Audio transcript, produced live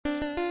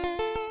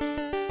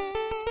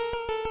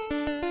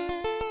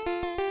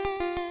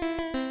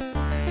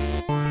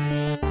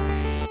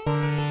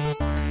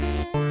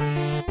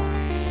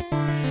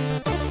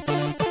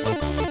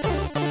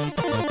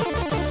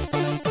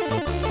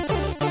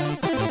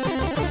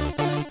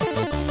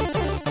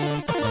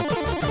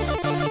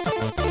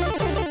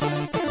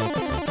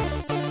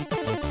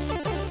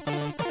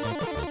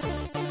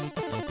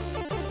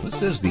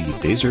This is the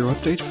Day Zero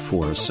update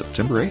for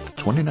September 8th,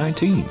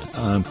 2019.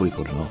 I'm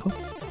Filippo D'Onofrio.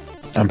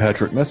 I'm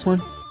Patrick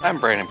Mifflin. I'm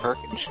Brandon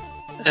Perkins.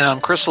 And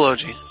I'm Chris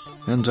Logi.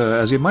 And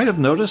as you might have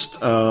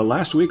noticed,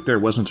 last week there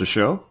wasn't a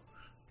show.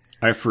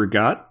 I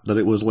forgot that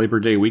it was Labor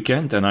Day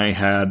weekend and I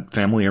had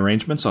family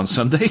arrangements on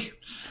Sunday.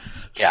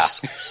 Yeah.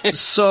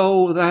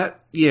 So that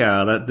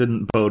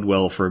didn't bode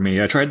well for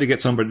me. I tried to get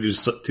somebody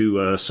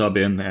to sub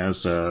in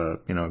as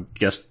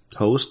guest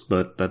host,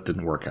 but that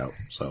didn't work out.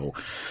 So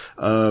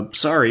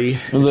sorry.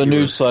 The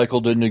news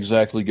cycle didn't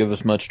exactly give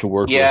us much to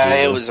work with. Yeah,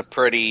 it was a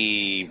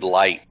pretty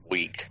light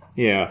week.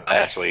 Yeah.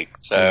 Last week.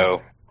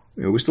 So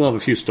we still have a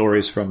few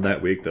stories from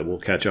that week that we'll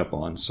catch up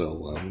on,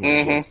 so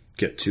we'll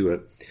get to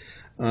it.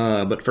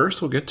 But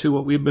first, we'll get to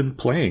what we've been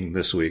playing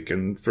this week.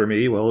 And for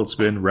me, well, it's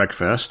been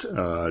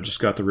Wreckfest. Just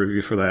got the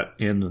review for that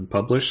in and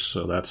published,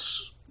 so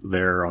that's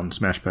there on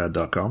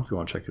smashpad.com if you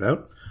want to check it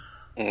out.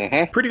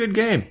 Mm-hmm. Pretty good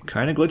game.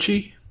 Kind of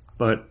glitchy,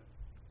 but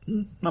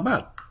not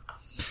bad.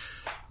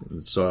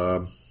 It's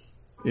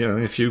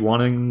if you're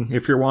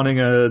wanting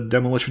a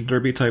Demolition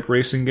Derby type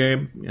racing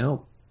game,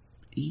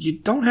 you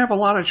don't have a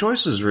lot of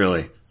choices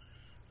really.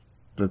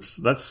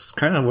 That's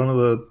kind of one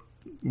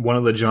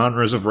of the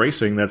genres of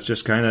racing that's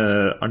just kind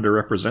of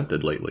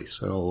underrepresented lately.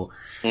 So,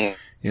 but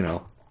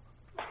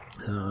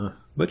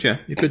yeah,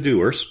 you could do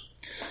worse.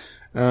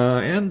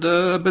 And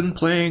I've been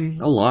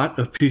playing a lot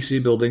of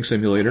PC Building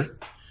Simulator.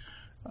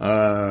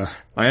 I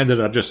ended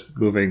up just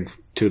moving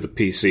to the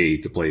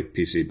PC to play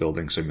PC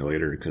Building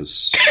Simulator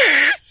because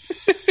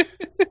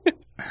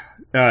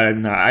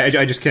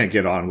I just can't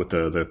get on with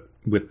a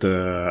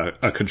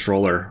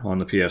controller on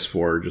the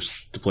PS4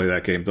 just to play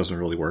that game. Doesn't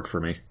really work for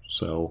me.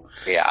 So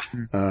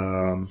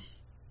it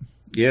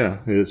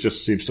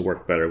just seems to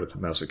work better with the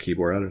mouse and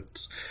keyboard.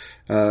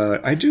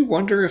 I do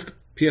wonder if the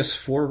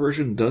PS4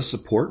 version does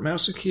support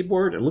mouse and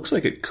keyboard. It looks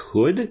like it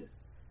could,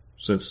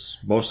 since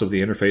most of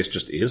the interface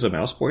just is a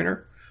mouse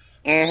pointer.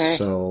 Mm-hmm.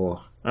 So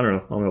I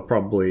don't know. I'll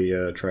probably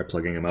try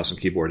plugging a mouse and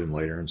keyboard in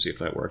later and see if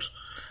that works.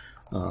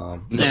 I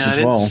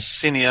didn't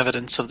see any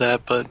evidence of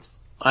that, but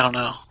I don't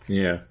know.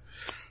 Yeah.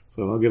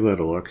 So I'll give that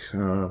a look.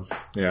 I'm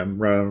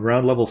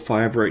around level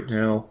 5 right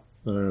now,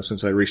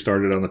 since I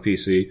restarted on the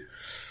PC.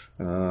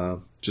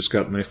 Just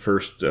got my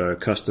first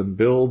custom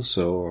build,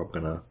 so I'm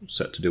gonna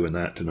set to doing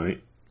that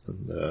tonight.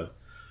 And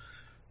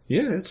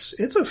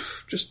it's a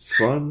just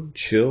fun,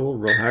 chill,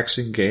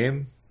 relaxing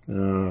game.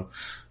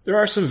 There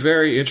are some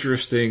very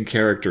interesting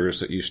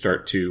characters that you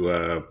start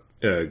to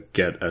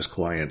get as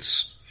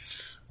clients.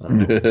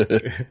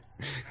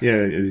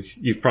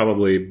 You've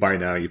probably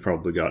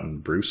gotten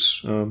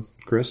Bruce,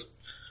 Chris.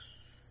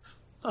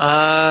 No,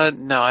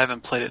 I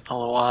haven't played it in a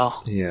little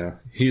while. Yeah,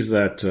 he's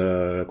that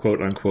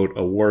quote unquote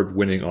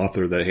award-winning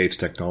author that hates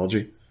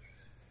technology.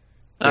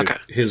 Okay.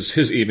 His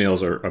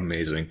emails are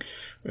amazing.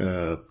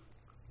 Then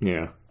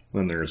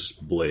there's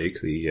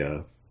Blake,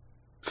 the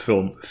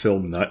film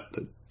nut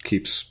that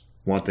keeps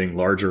wanting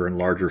larger and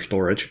larger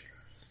storage.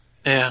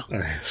 Yeah.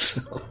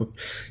 So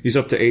he's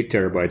up to 8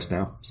 terabytes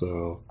now,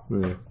 so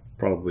we'll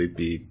probably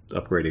be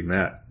upgrading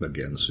that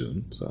again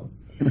soon. So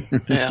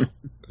yeah.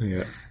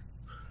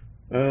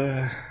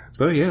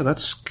 But yeah,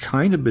 that's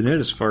kind of been it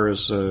as far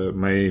as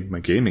my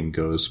gaming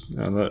goes.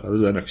 Other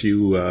than a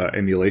few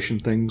emulation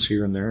things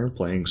here and there,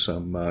 playing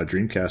some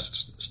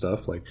Dreamcast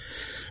stuff like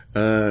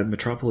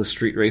Metropolis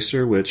Street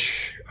Racer,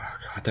 which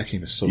that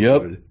game is so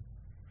good.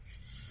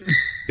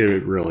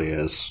 It really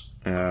is.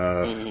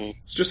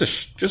 It's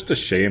just a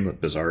shame that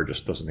Bizarre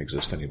just doesn't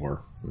exist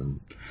anymore. And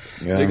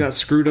they got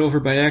screwed over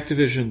by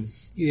Activision.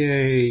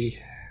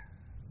 Yay!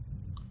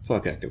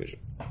 Fuck Activision.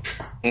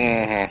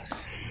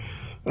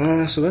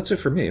 Mm-hmm. So that's it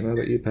for me. How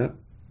about you, Pat?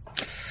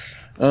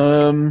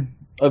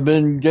 I've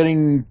been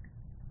getting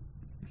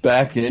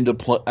back into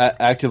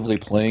actively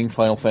playing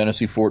Final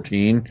Fantasy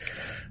XIV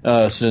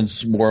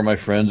since more of my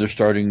friends are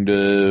starting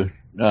to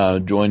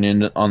join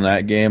in on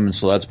that game, and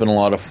so that's been a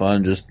lot of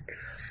fun. Just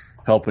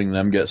helping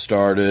them get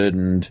started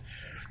and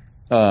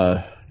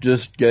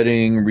just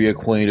getting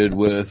reacquainted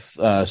with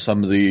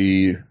some of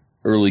the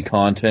early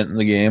content in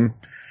the game.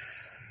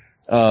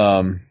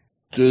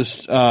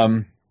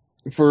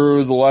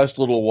 For the last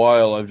little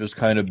while, I've just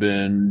kind of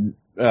been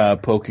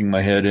poking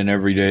my head in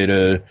every day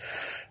to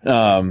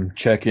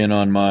check in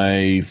on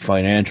my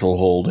financial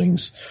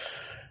holdings.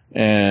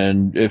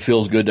 And it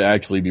feels good to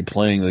actually be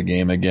playing the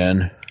game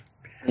again.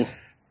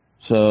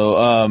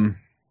 So,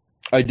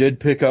 I did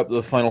pick up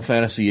the Final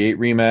Fantasy VIII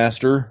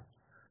remaster,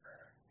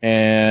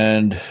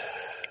 and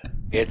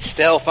it's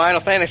still Final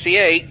Fantasy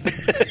VIII.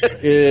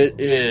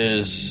 It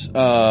is,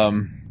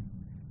 and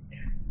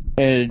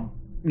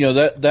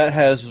that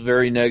has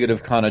very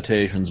negative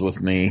connotations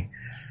with me.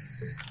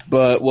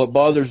 But what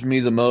bothers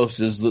me the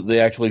most is that they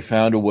actually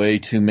found a way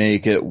to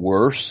make it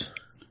worse.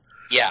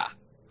 Yeah,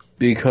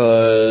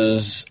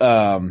 because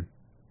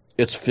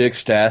it's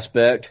fixed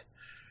aspect.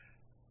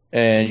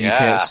 And you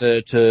can't set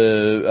it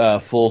to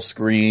full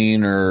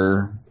screen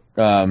or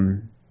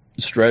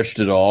stretched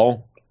at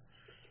all.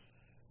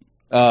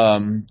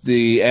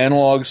 The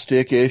analog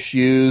stick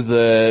issue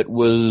that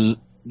was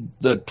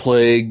that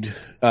plagued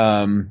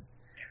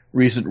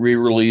recent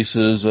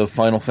re-releases of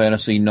Final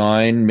Fantasy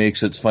IX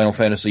makes its Final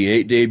Fantasy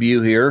VIII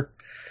debut here.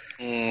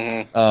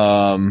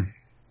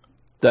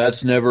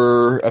 That's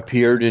never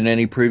appeared in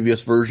any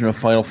previous version of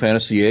Final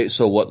Fantasy VIII,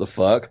 so what the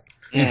fuck?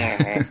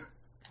 They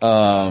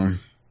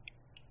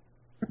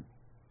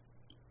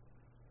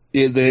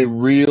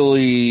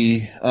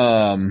really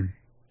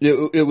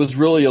it was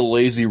really a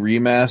lazy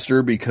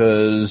remaster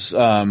because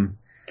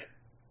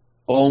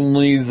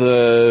only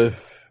the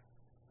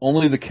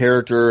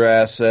character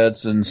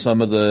assets and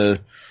some of the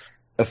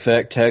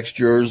effect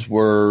textures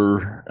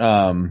were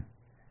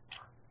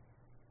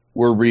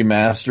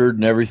remastered,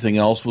 and everything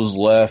else was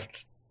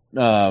left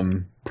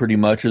pretty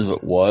much as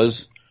it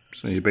was.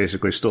 So you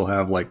basically still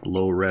have like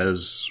low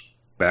res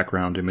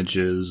background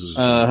images.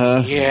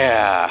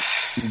 Yeah.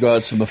 You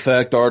got some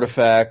effect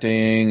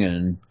artifacting,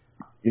 and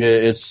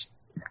it's.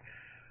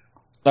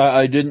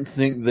 I didn't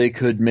think they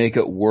could make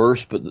it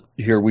worse, but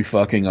here we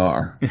fucking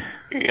are.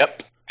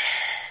 Yep.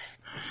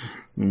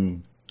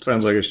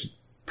 Sounds like it's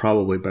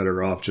probably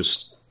better off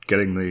just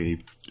getting the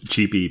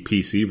cheapy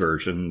PC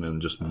version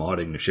and just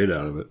modding the shit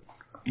out of it.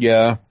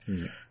 Yeah.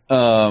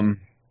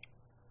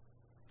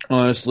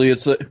 Honestly,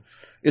 it's a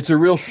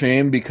real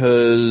shame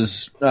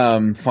because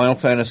Final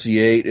Fantasy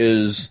VIII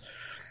is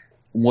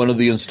one of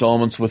the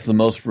installments with the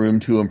most room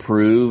to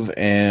improve,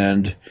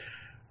 and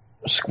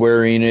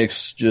Square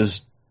Enix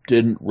just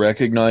didn't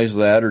recognize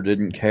that or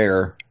didn't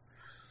care.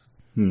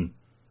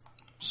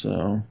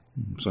 So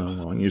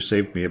well, you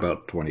saved me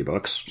about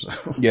 $20. So.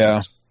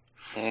 Yeah.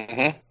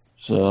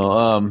 So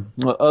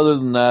other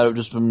than that, I've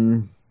just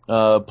been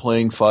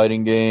playing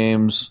fighting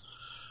games,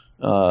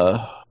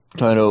 kind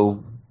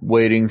of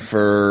waiting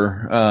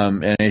for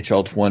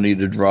NHL 20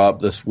 to drop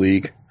this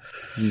week.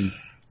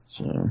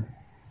 So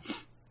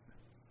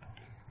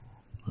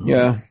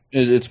yeah,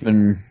 it's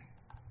been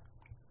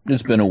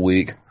a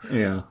week.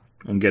 Yeah,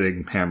 I'm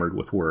getting hammered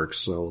with work,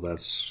 so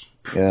that's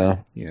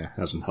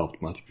hasn't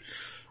helped much.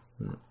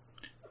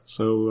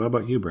 So how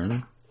about you,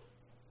 Brandon?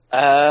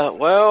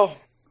 Well,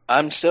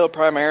 I'm still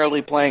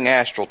primarily playing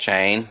Astral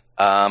Chain.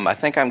 I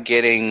think I'm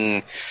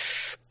getting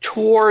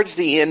towards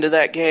the end of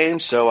that game,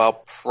 so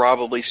I'll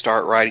probably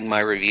start writing my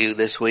review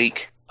this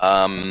week.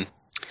 There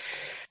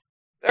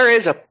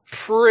is a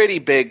pretty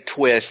big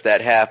twist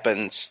that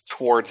happens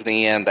towards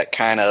the end that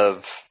kind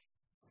of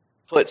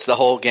puts the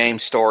whole game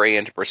story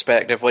into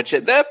perspective, which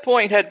at that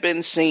point had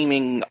been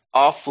seeming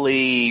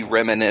awfully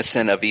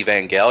reminiscent of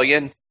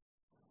Evangelion.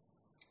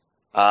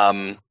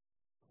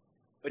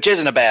 Which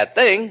isn't a bad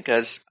thing,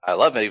 because I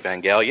love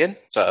Evangelion,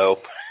 so...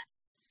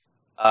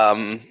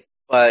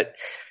 but,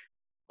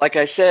 like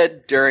I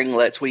said during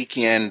Let's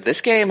Weekend,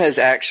 this game has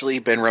actually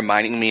been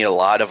reminding me a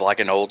lot of like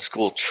an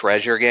old-school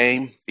Treasure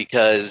game,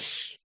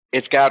 because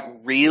it's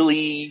got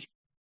really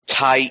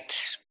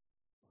tight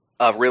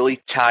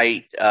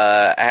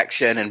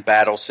action and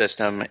battle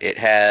system. It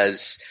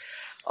has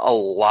a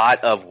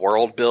lot of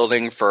world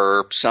building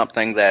for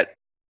something that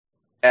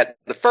at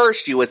the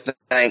first you would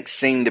think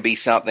seemed to be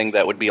something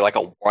that would be like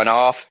a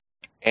one-off.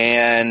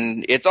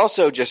 And it's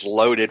also just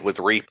loaded with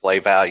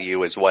replay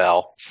value as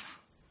well.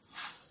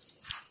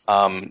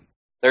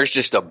 There's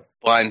just a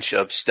bunch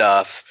of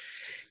stuff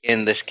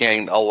in this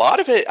game. A lot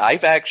of it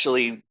I've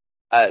actually,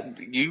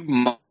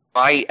 you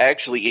might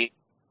actually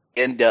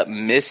end up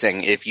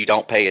missing if you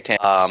don't pay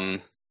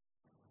attention.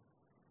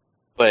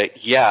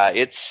 But yeah,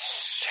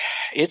 it's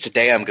a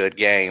damn good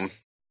game.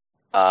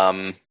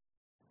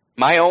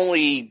 My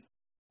only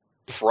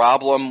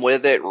problem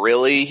with it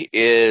really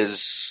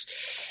is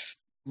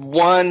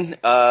one,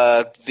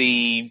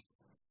 the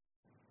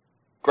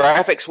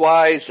graphics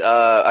wise,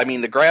 I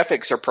mean the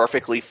graphics are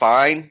perfectly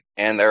fine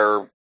and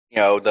they're,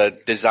 the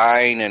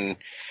design and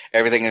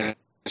everything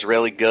is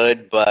really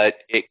good, but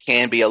it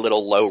can be a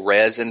little low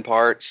res in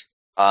parts.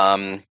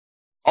 Also,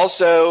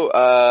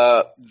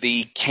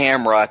 the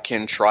camera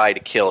can try to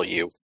kill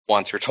you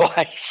once or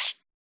twice.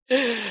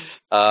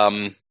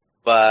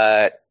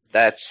 But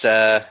that's,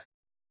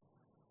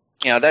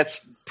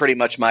 that's pretty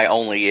much my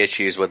only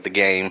issues with the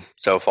game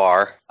so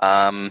far.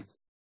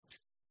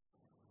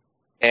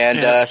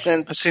 Since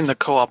I've seen the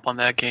co-op on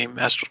that game,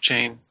 Astral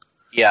Chain.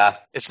 Yeah.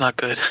 It's not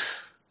good.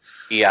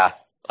 Yeah.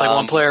 Like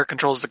one player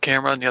controls the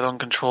camera and the other one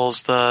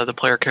controls the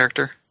player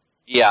character.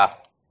 Yeah.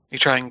 You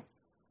try and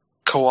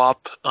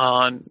co-op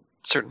on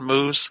certain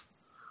moves.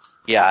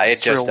 Yeah,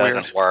 it just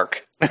doesn't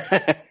work.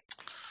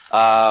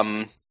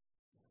 And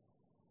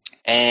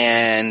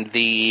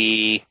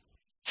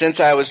since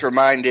I was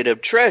reminded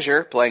of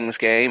Treasure playing this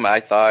game, I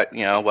thought,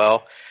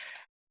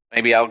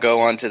 maybe I'll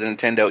go onto the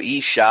Nintendo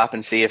eShop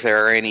and see if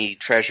there are any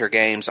Treasure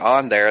games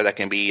on there that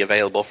can be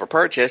available for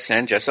purchase,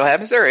 and just so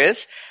happens there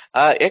is,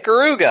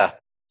 Ikaruga.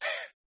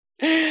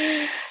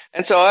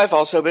 And so I've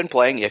also been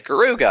playing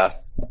Ikaruga.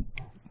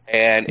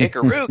 And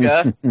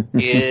Ikaruga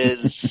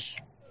is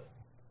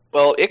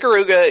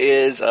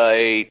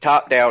a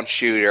top-down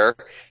shooter.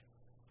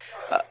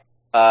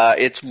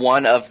 It's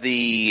one of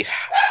the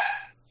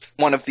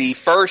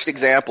first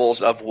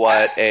examples of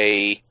what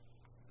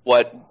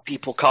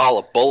people call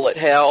a bullet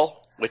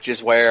hell, which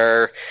is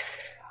where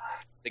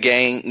the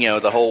game,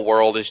 the whole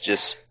world is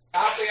just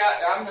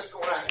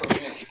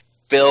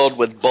filled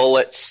with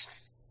bullets,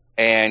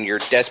 and you're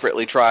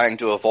desperately trying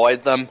to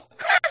avoid them.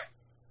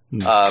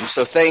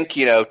 So think,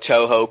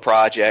 Toho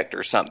Project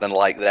or something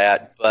like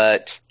that.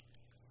 But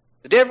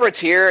the difference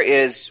here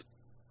is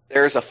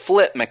there's a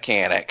flip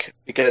mechanic,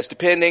 because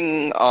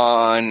depending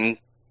on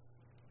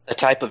the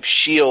type of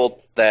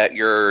shield that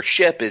your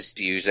ship is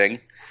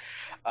using,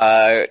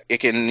 it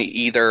can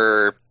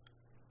either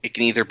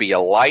be a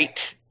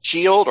light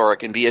shield or it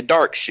can be a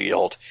dark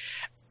shield.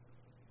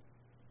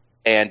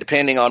 And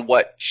depending on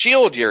what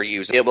shield you're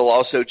using, it will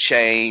also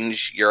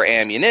change your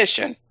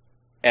ammunition.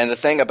 And the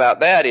thing about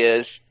that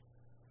is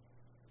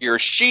your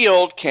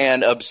shield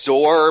can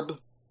absorb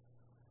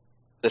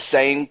the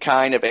same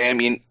kind of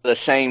the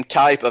same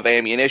type of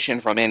ammunition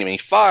from enemy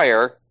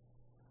fire,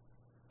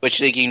 which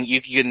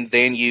you can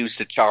then use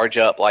to charge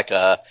up like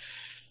a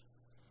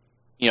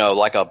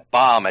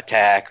bomb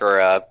attack or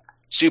a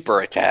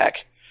super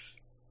attack.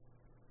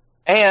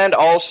 And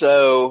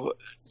also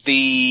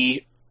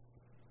the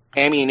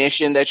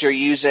ammunition that you're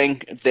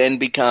using then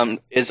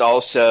is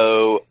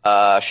also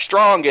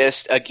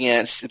strongest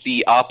against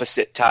the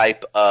opposite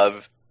type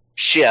of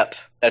ship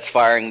that's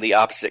firing the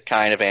opposite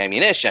kind of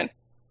ammunition.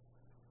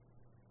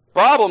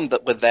 Problem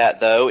with that,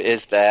 though,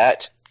 is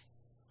that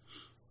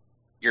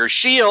your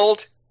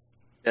shield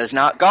does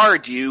not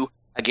guard you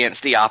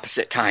against the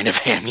opposite kind of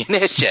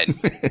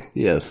ammunition.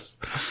 Yes.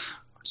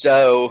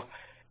 So,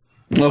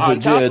 well, if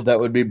it did,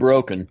 that would be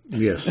broken.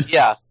 Yes.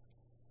 Yeah.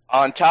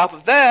 On top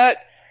of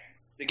that,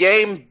 the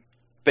game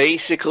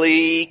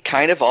basically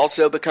kind of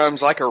also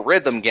becomes like a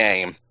rhythm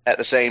game at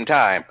the same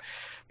time,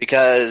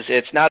 because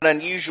it's not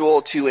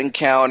unusual to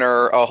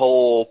encounter a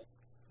whole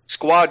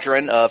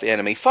squadron of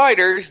enemy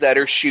fighters that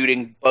are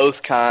shooting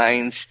both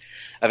kinds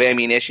of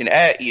ammunition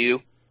at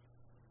you,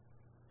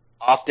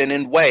 often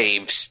in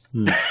waves.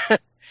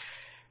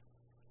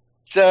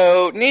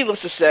 So,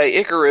 needless to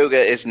say,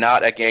 Ikaruga is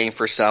not a game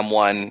for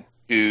someone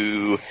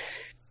who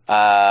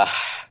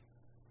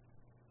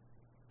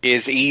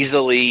is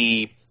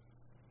easily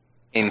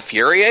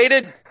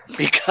infuriated,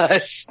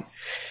 because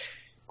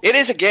it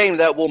is a game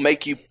that will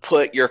make you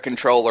put your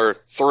controller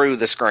through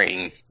the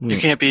screen. You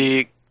can't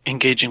be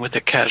engaging with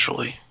it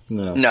casually.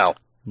 No.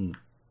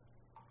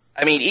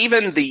 I mean,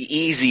 even the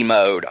easy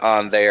mode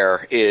on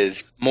there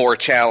is more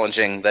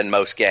challenging than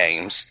most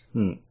games.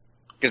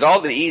 Because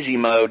all the easy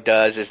mode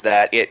does is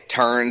that it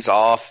turns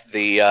off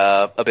the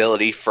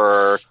ability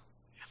for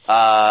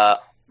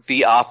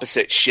the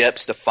opposite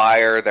ships to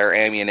fire their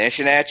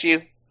ammunition at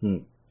you.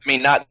 I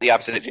mean, not the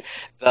opposite.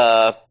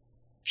 The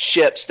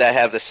ships that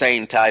have the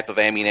same type of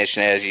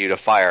ammunition as you to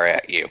fire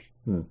at you.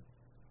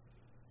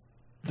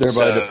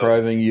 Thereby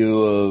depriving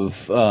you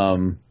of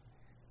the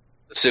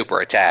super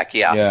attack,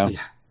 yeah.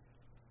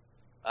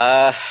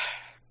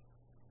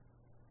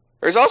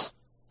 There's also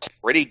a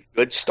pretty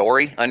good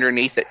story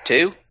underneath it,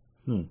 too.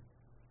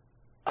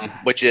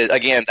 Which is,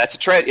 again, it's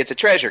a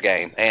treasure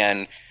game.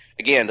 And,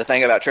 again, the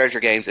thing about treasure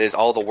games is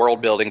all the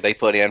world building they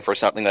put in for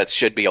something that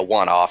should be a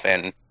one-off.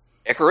 And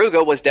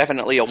Ikaruga was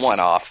definitely a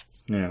one-off.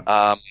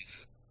 Yeah.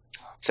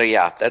 So,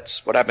 yeah,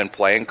 that's what I've been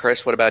playing.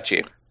 Chris, what about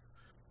you?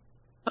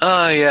 So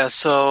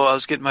I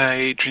was getting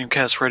my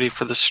Dreamcast ready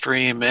for the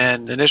stream,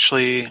 and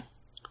initially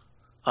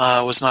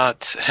I was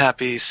not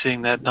happy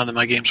seeing that none of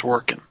my games were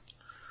working.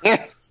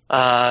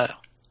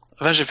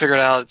 Eventually figured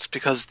out it's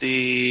because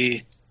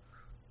the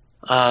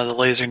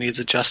laser needs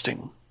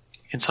adjusting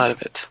inside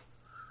of it.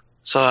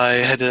 So I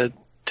had to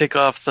take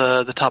off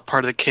the top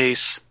part of the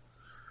case,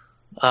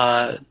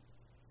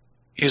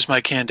 use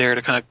my Canned Air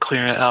to kind of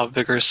clear it out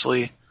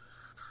vigorously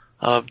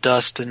of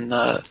dust, and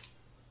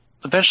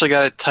eventually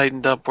got it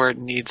tightened up where it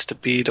needs to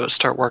be to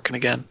start working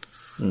again.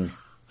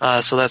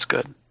 So that's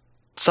good.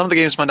 Some of the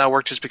games might not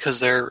work just because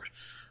they're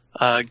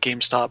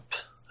GameStop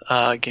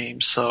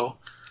games, so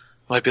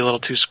it might be a little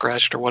too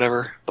scratched or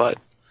whatever, but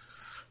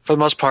for the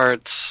most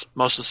part,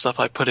 most of the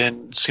stuff I put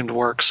in seemed to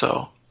work,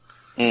 so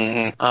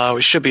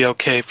we should be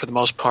okay for the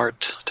most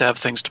part to have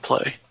things to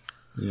play.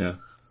 Yeah.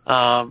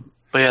 But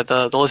yeah,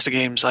 the list of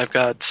games I've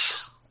got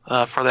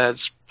for that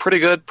is pretty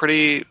good,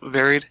 pretty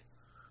varied.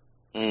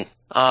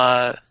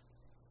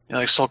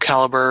 Like Soul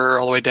Calibur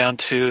all the way down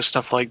to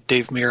stuff like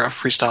Dave Mirra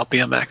Freestyle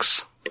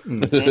BMX.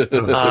 Which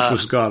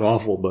was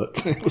god-awful,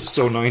 but it was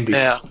so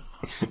 90s.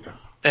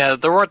 Yeah,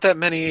 there weren't that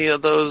many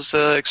of those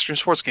extreme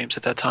sports games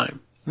at that time.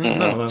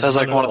 So that's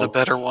like one of the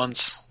better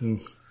ones.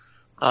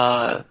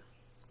 But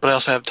I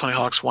also have Tony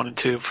Hawk's 1 and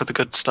 2 for the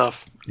good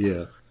stuff.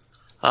 Yeah.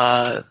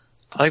 I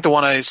think the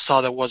one I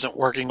saw that wasn't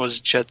working was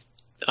Jet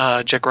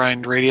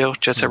Grind Radio,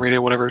 Jet Set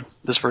Radio, whatever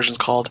this version's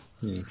called.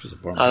 Yeah, which is a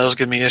bummer. That was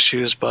giving me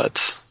issues,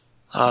 but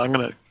I'm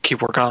going to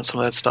keep working on some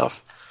of that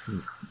stuff.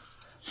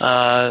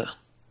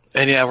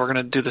 And yeah, we're going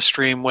to do the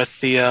stream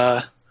with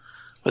the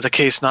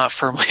case not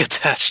firmly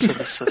attached to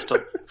the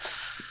system.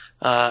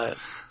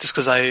 Just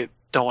because I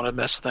don't want to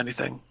mess with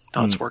anything.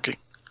 No, it's working.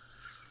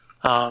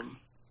 But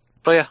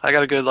yeah, I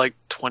got a good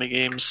 20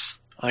 games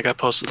I think I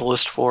posted the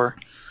list for.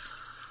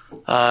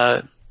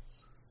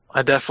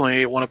 I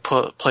definitely want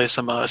to play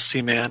some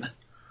Seaman.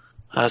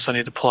 So I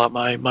need to pull out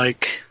my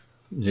mic.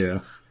 Yeah.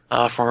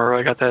 From where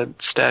I got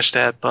that stashed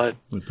at, but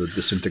with the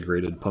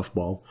disintegrated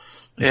puffball.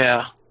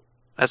 Yeah,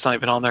 that's not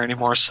even on there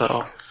anymore.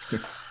 So,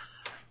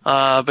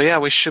 but yeah,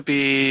 we should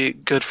be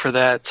good for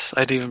that.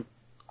 I'd even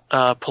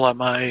pull out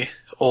my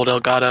old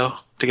Elgato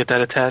to get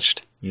that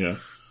attached. Yeah.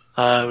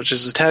 Which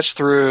is attached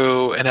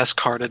through an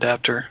SCART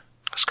adapter,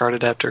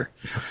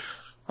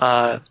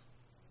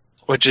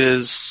 which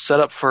is set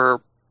up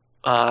for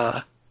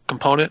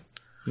component.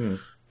 Hmm.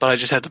 But I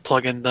just had to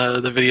plug in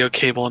the video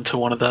cable into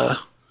one of the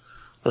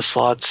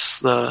slots,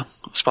 the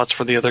spots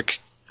for the other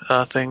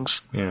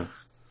things. Yeah.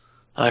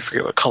 I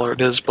forget what color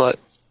it is, but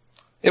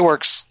it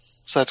works,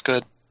 so that's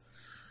good.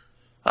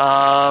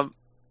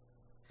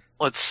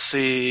 Let's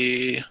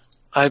see.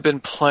 I've been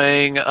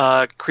playing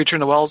Creature in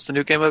the Wells, the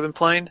new game I've been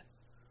playing,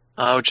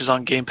 which is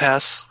on Game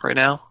Pass right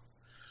now.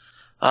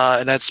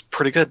 And that's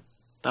pretty good.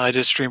 I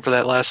did stream for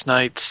that last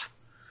night.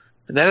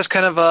 And that is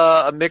kind of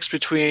a mix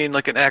between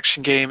like an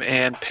action game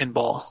and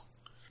pinball,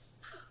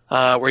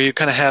 where you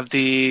kind of have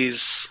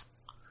these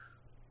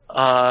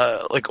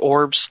like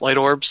orbs, light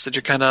orbs, that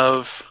you're kind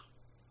of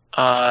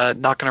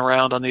knocking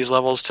around on these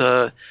levels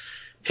to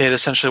hit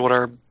essentially what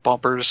are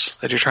bumpers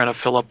that you're trying to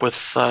fill up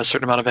with a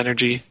certain amount of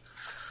energy,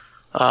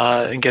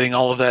 and getting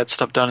all of that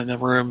stuff done in the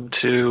room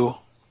to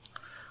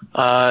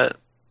not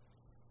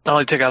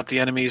only take out the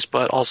enemies,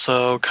 but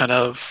also kind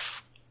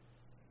of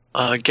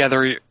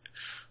gather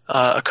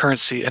a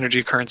currency,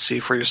 energy currency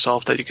for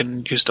yourself that you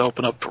can use to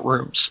open up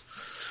rooms,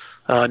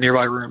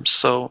 nearby rooms.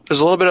 So there's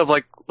a little bit of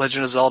like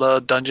Legend of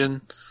Zelda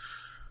dungeon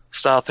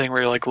style thing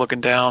where you're like looking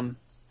down,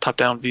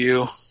 top-down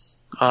view,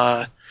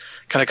 kind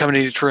of coming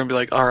into each room and be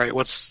like, all right,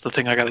 what's the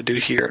thing I got to do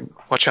here and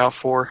watch out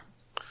for,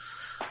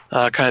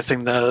 kind of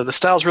thing. The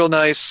style's real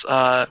nice,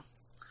 and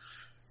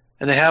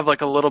they have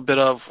like a little bit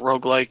of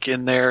roguelike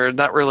in there,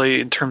 not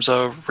really in terms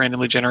of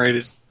randomly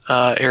generated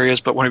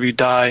areas, but whenever you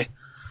die,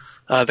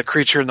 the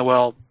creature in the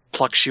well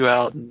plucks you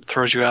out and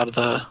throws you out of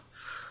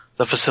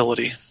the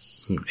facility,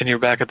 and you're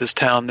back at this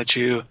town that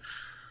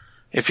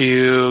if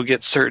you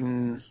get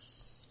certain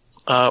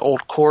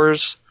old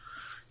cores,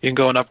 you can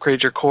go and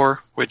upgrade your core,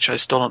 which I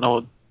still don't know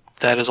what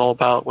that is all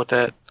about, what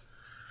that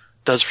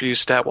does for you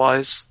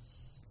stat-wise.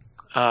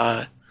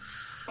 But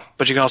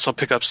you can also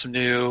pick up some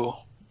new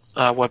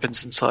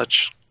weapons and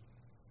such.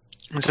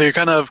 And so you're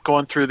kind of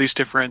going through these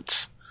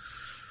different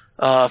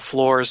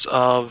floors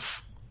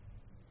of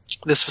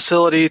this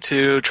facility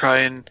to try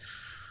and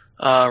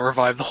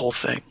revive the whole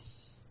thing.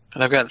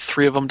 And I've gotten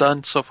 3 of them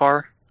done so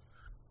far,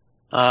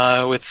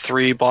 with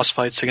 3 boss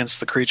fights against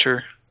the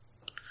creature.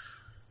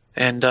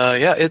 And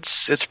yeah,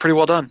 it's pretty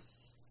well done.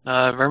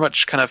 Very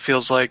much kind of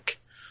feels like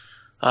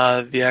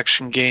the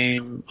action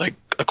game, like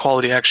a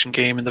quality action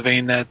game in the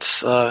vein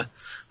that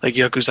like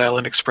Yoku's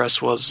Island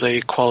Express was a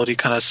quality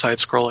kind of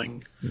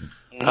side-scrolling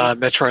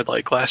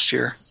Metroid-like last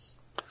year.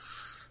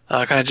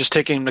 Kind of just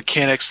taking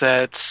mechanics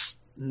that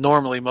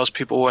normally most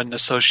people wouldn't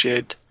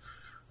associate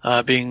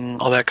being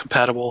all that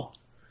compatible,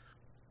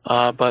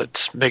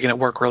 but making it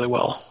work really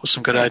well with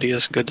some good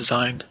ideas and good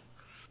design.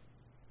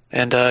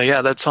 And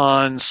yeah, that's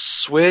on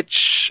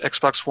Switch,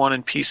 Xbox One,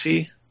 and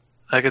PC.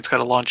 I think it's got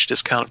a launch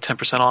discount of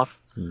 10% off,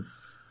 so you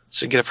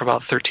can get it for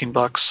about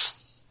 $13.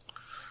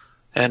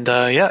 And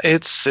yeah,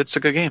 it's a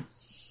good game.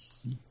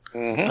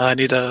 I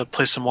need to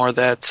play some more of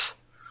that.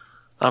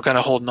 I'm kind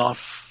of holding off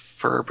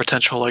for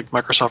potential like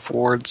Microsoft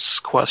Rewards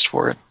quest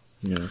for it.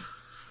 Yeah.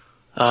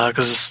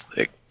 Because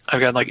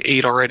I've got like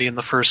 8 already in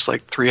the first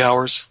like 3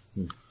 hours,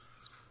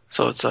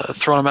 so it's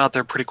throwing them out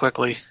there pretty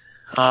quickly.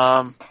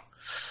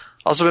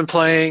 Also been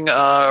playing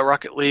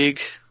Rocket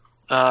League.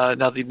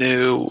 Now the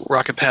new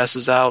Rocket Pass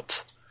is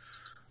out.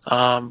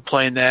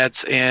 Playing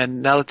that,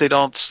 and now that they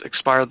don't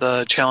expire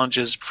the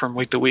challenges from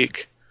week to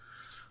week,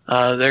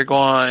 they're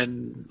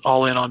going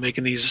all in on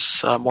making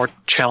these more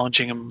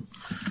challenging and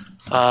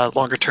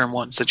longer term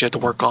ones that you have to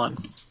work on.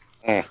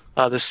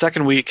 The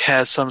second week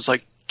has some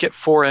like get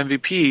 4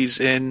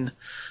 MVPs in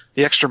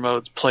the extra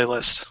modes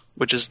playlist,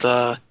 which is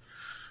the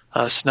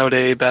Snow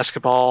Day,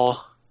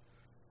 Basketball,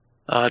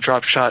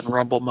 Drop Shot, and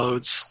Rumble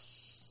modes,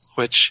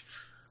 which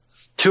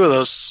 2 of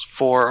those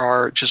 4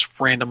 are just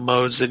random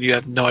modes that you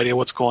have no idea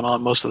what's going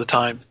on most of the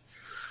time.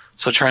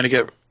 So trying to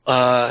get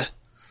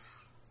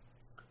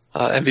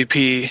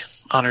MVP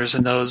honors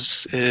in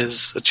those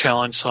is a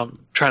challenge. So I'm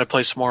trying to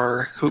play some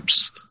more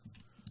hoops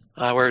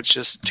where it's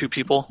just 2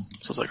 people.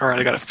 So it's like, all right,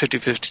 I got a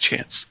 50-50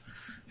 chance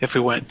if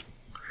we win.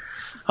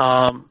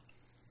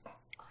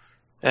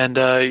 And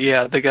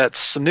yeah, they got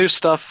some new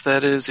stuff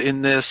that is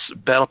in this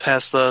Battle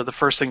Pass. The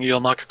first thing, you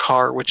unlock a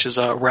car, which is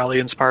a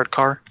rally-inspired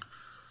car.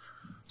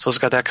 So it's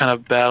got that kind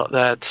of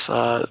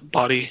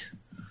body.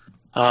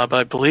 But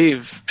I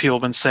believe people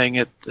have been saying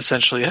it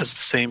essentially has the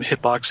same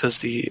hitbox as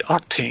the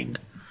Octane,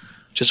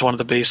 which is one of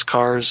the base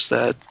cars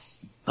that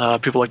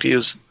people like to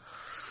use.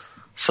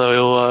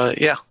 So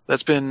yeah,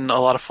 that's been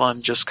a lot of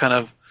fun, just kind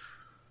of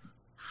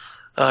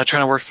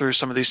trying to work through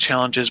some of these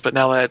challenges. But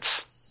now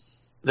that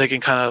they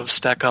can kind of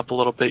stack up a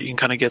little bit, you can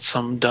kind of get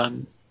some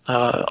done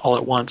all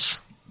at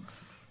once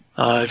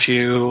if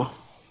you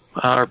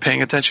are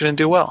paying attention and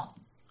do well.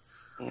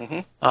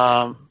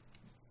 Mm-hmm.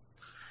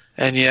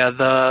 And yeah,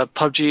 the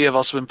PUBG I've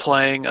also been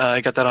playing.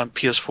 I got that on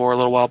PS4 a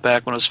little while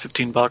back when it was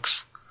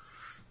 $15.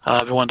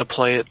 I've been wanting to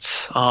play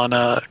it on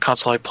a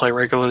console I play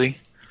regularly,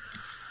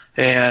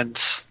 and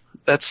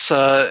that's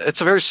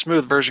it's a very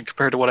smooth version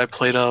compared to what I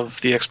played of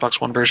the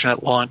Xbox One version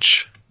at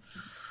launch.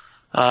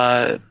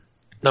 No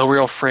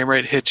real frame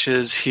rate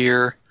hitches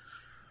here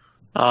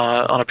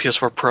on a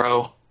PS4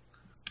 Pro,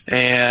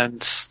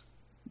 and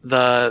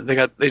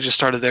they just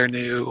started their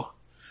new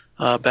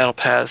Battle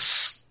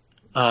Pass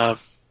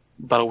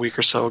about a week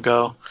or so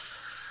ago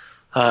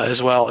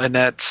as well, and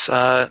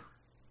that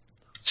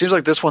seems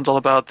like this one's all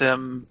about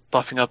them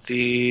buffing up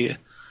the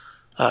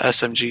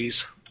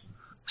SMGs.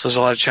 So there's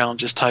a lot of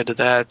challenges tied to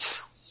that.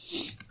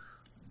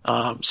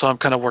 So I'm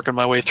kind of working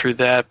my way through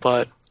that,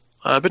 but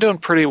I've been doing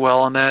pretty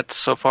well on that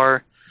so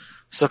far.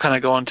 Still kind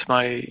of going to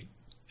my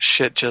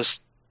shit,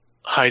 just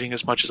hiding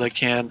as much as I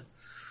can.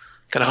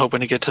 Kind of hoping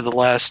to get to the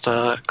last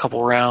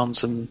couple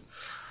rounds and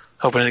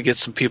hoping to get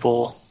some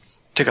people,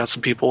 take out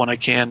some people when I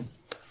can.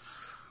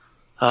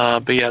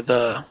 But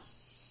yeah,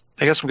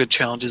 I got some good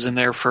challenges in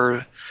there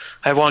for.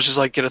 I have ones just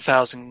like get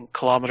 1,000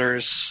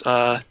 kilometers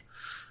or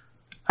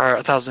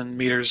 1,000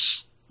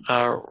 meters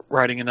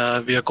riding in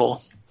a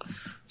vehicle.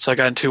 So I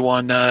got into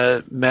one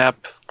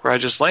map where I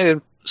just landed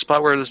in a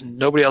spot where there's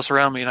nobody else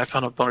around me, and I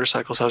found a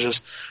motorcycle, so I was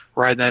just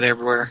riding that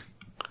everywhere,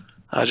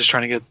 just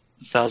trying to get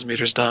 1,000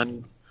 meters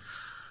done,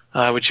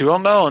 which you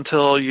won't know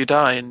until you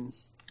die and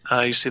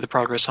you see the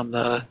progress on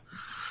the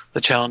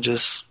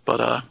challenges.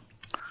 But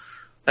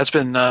that's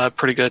been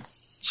pretty good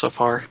so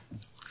far.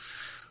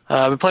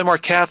 I've been playing more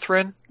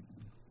Catherine.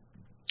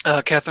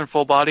 Catherine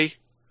Full Body.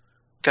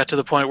 Got to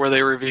the point where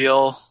they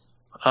reveal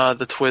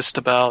the twist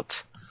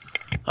about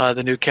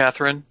the new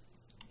Catherine.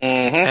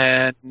 Mm-hmm.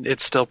 And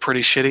it's still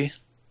pretty shitty.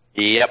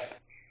 Yep.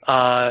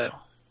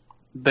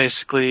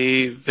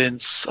 Basically,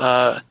 Vince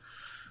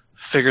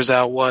figures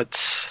out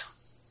what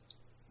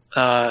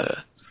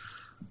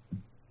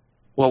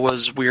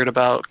was weird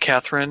about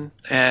Catherine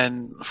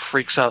and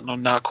freaks out in a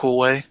not cool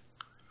way.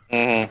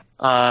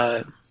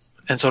 Mm-hmm.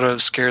 And sort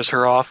of scares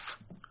her off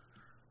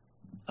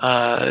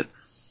to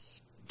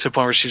the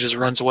point where she just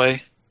runs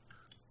away.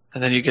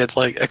 And then you get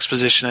like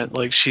exposition at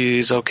like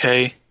she's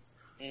okay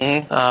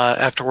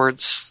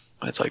afterwards.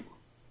 It's like,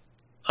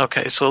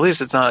 okay, so at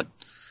least it's not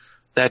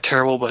that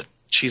terrible, but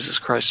Jesus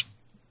Christ.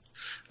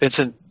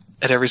 Vincent,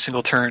 at every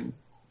single turn,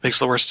 makes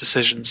the worst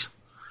decisions.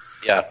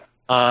 Yeah.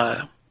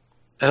 At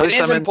It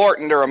least is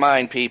important to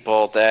remind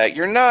people that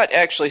you're not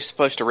actually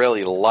supposed to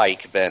really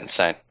like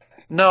Vincent.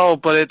 No,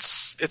 but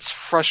it's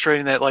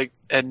frustrating that like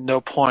at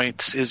no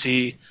point is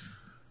he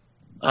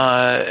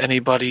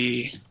making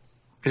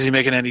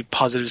any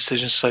positive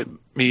decisions like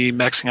me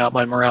maxing out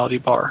my morality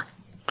bar.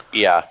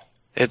 Yeah.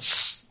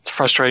 It's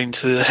frustrating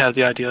to have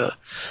the idea,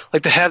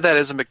 like to have that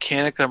as a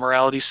mechanic, a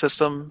morality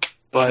system,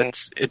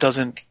 but it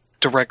doesn't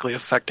directly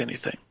affect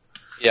anything.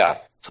 Yeah.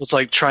 So it's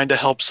like trying to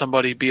help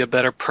somebody be a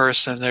better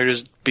person. They're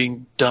just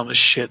being dumb as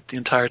shit the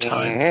entire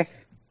time,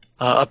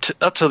 up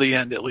to the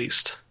end at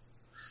least.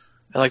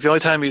 And like the only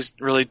time he's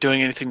really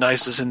doing anything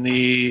nice is in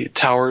the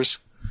towers,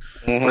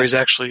 where he's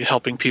actually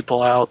helping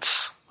people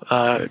out,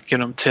 giving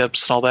them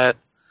tips and all that.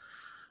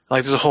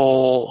 Like there's a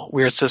whole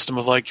weird system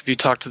of like if you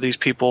talk to these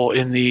people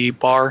in the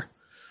bar,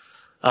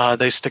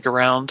 they stick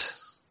around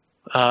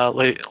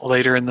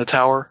later in the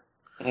tower,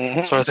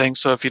 sort of thing.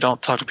 So if you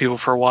don't talk to people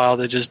for a while,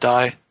 they just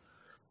die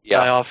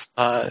off.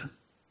 So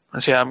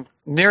yeah, I'm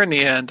nearing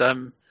the end.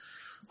 I'm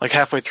like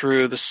halfway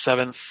through the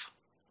 7th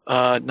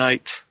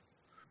night,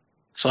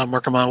 so I'm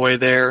working my way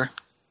there.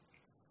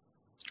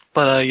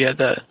 But yeah,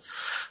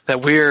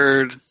 that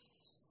weird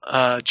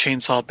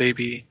chainsaw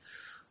baby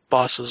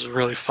boss was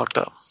really fucked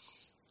up.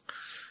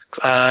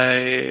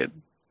 I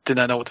did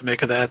not know what to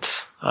make of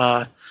that.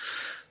 But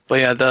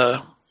yeah,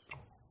 the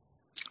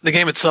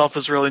game itself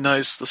is really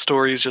nice. The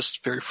story is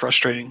just very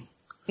frustrating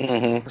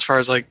as far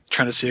as like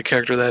trying to see a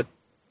character that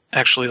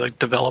actually like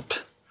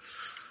developed.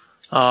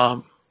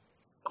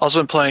 Also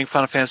been playing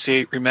Final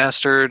Fantasy VIII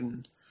Remastered,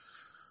 and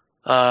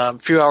a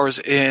few hours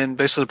in,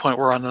 basically the point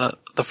where we're on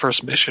the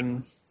first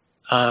mission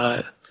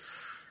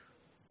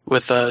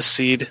with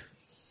Seed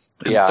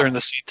during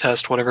the Seed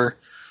test, whatever.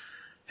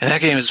 And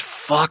that game is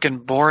fucking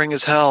boring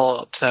as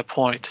hell up to that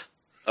point.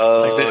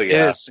 It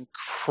is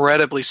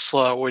incredibly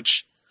slow,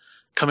 which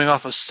coming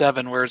off of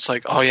 7, where it's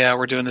like, oh yeah,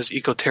 we're doing this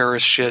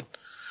eco-terrorist shit,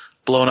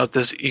 blowing up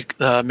this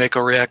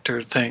Mako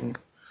reactor thing.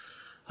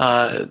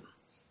 That's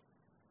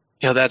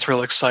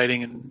real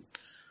exciting and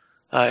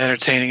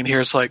entertaining. And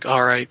here it's like,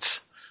 all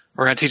right,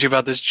 we're going to teach you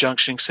about this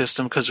junctioning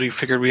system because we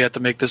figured we had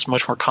to make this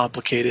much more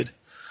complicated.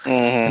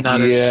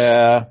 Not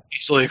as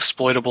easily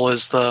exploitable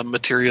as the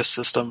Materia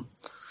system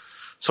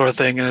sort of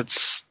thing. And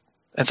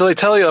so they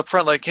tell you up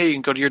front, like, hey, you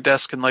can go to your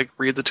desk and like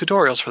read the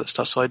tutorials for this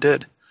stuff. So I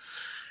did.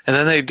 And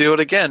then they do it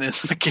again in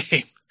the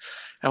game.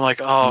 And I'm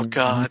like, oh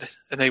God.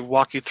 And they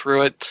walk you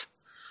through it.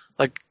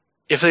 Like,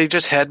 if they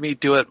just had me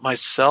do it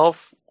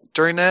myself,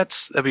 during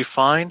that'd be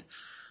fine.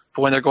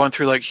 But when they're going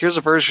through, like, here's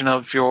a version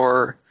of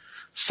your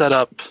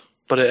setup,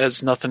 but it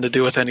has nothing to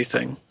do with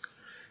anything.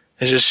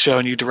 It's just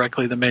showing you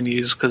directly the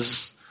menus,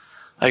 because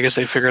I guess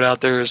they figured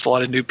out there's a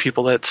lot of new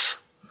people that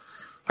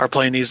are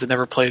playing these that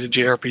never played a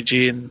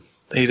JRPG, and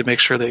they need to make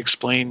sure they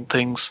explain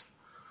things.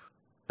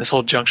 This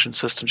whole junction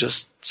system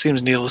just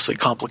seems needlessly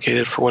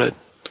complicated for what it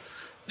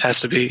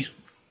has to be.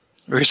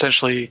 We're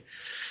essentially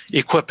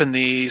equipping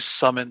the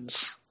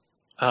summons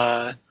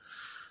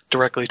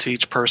directly to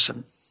each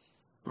person,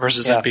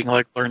 versus them being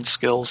like learned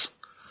skills.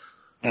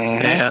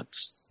 And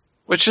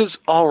which is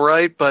all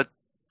right, but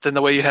then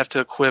the way you have to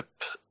equip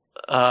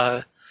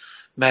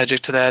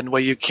magic to that, and the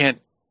way you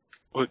can't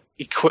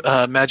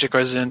magic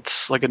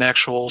isn't like an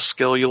actual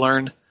skill you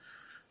learn.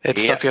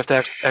 It's stuff you have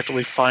to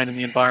actively find in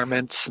the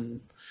environments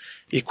and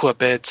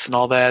equip it and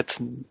all that.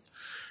 And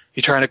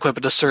you try and equip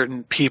it to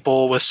certain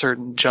people with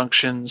certain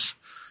junctions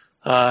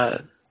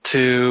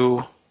to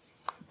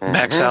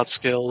max out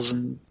skills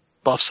and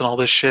buffs and all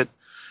this shit.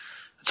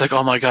 It's like,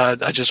 oh my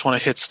god, I just want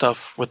to hit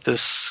stuff with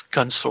this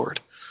gun sword.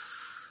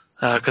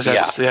 Because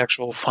that's the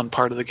actual fun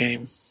part of the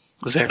game,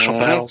 is the actual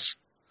battles.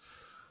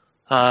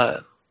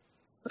 And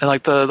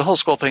like the whole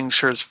skull thing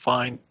sure is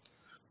fine.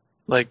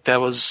 Like that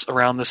was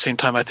around the same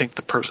time I think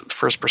the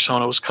first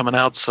Persona was coming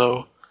out,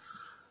 so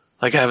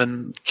like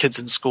having kids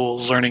in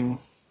schools learning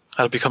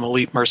how to become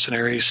elite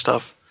mercenary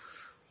stuff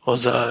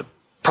was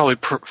probably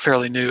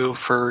fairly new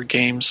for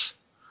games.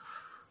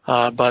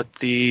 But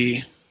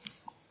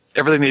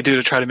everything they do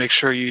to try to make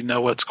sure you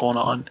know what's going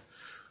on,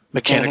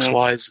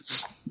 mechanics-wise,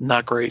 is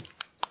not great.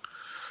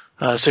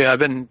 So yeah, I've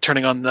been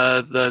turning on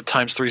the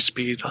 ×3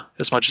 speed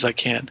as much as I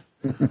can.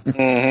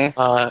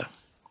 The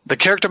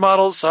character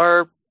models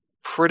are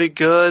pretty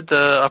good,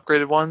 the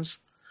upgraded ones.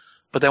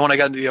 But then when I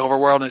got into the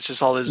overworld, and it's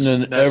just all this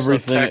mess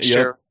of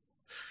texture.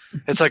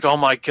 It's like, oh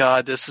my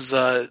god, this is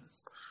a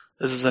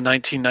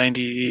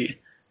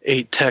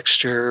 1998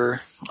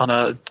 texture on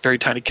a very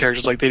tiny character.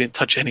 It's like they didn't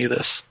touch any of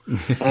this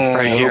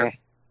right here.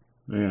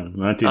 Yeah,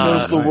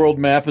 notice the world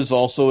map is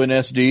also in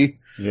SD.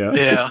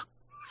 Yeah.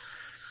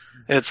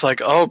 It's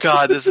like, oh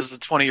god, this is a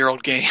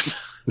 20-year-old game.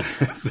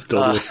 It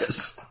totally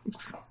is.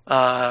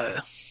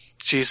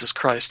 Jesus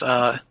Christ.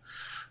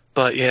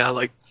 But yeah,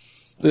 like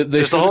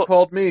they should have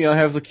called me. I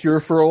have the cure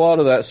for a lot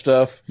of that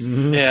stuff.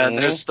 Yeah,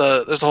 there's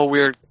a whole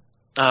weird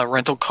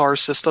rental car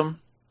system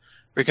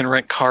where you can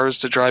rent cars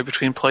to drive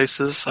between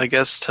places, I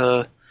guess,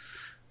 to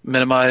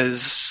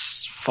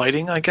minimize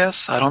fighting, I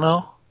guess. I don't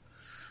know.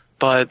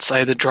 But I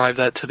had to drive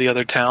that to the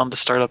other town to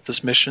start up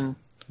this mission.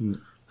 I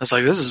was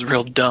like, this is a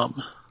real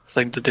dumb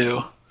thing to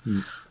do.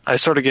 I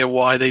sort of get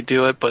why they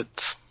do it,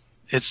 but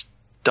it's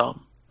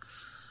dumb.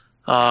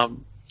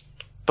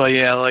 But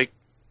yeah, like,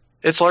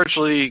 it's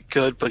largely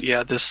good, but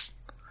yeah,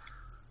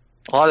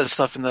 a lot of the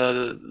stuff in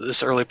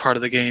this early part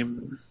of the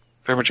game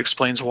very much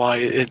explains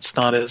why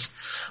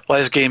why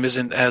this game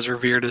isn't as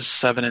revered as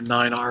 7 and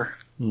 9 are.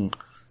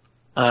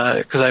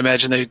 Because I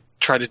imagine they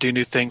try to do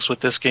new things with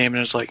this game,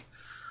 and it's like,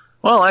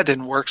 well, that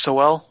didn't work so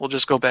well. We'll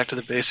just go back to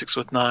the basics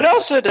with 9. It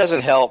also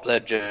doesn't help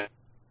that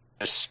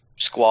just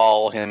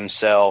Squall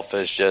himself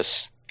is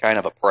just kind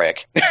of a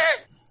prick.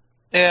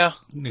 Yeah.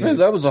 Man,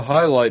 that was a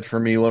highlight for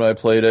me when I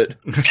played it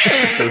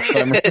first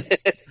time.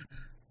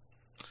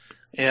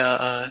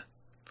 Yeah,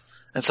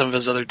 and some of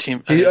his other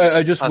team.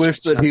 I just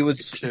wish that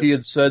he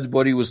had said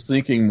what he was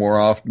thinking more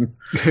often.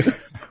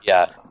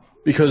 Yeah.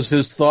 Because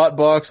his thought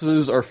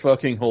boxes are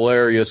fucking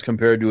hilarious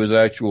compared to his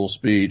actual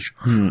speech.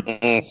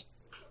 Yeah,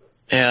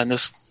 and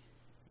it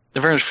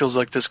very much feels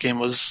like this game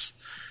was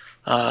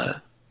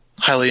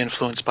highly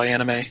influenced by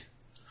anime.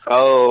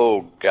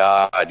 Oh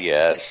God,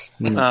 yes.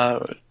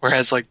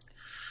 Whereas like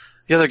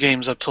the other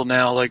games up till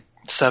now, like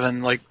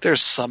 7, like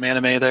there's some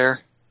anime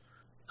there,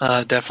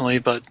 definitely,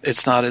 but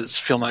it's not as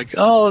feeling like,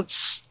 oh,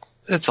 it's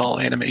all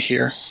anime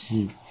here.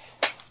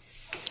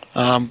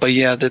 But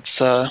yeah,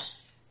 it's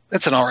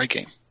an alright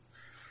game,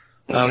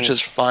 which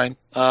is fine.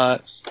 I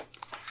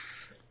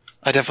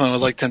definitely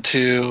would like them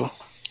to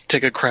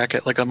take a crack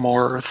at like a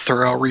more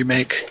thorough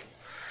remake.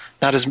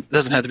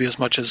 Doesn't have to be as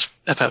much as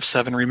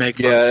FF7 remake.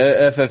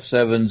 Yeah,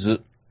 FF7's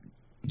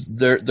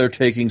they're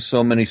taking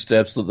so many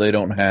steps that they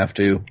don't have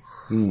to.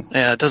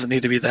 Yeah, it doesn't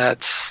need to be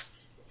that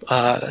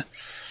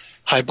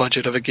high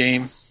budget of a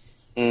game.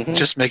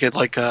 Just make it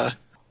like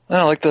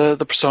like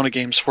the Persona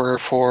games were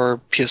for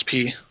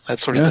PSP, that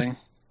sort of thing.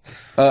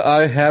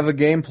 I have a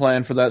game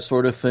plan for that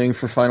sort of thing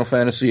for Final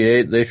Fantasy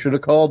VIII. They should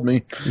have called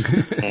me.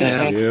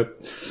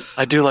 Yep.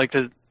 I do like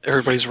that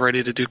everybody's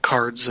ready to do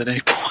cards at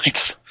any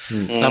point.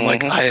 I'm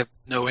like, I have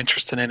no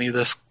interest in any of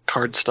this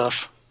card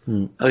stuff,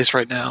 at least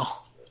right now.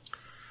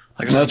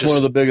 Like, that's one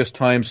of the biggest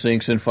time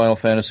sinks in Final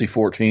Fantasy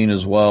XIV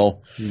as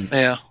well.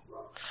 Yeah.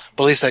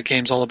 But at least that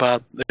game's all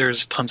about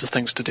there's tons of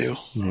things to do.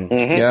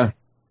 Yeah.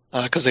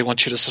 Because they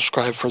want you to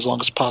subscribe for as long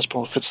as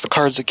possible. If it's the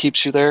cards that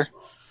keeps you there,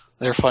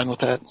 they're fine with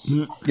that.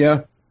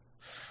 Yeah.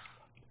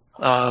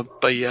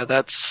 But yeah,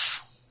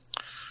 that's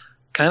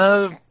kind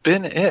of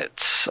been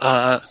it.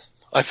 I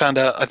found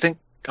out,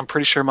 I'm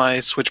pretty sure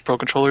my Switch Pro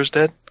controller's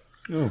dead.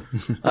 Oh.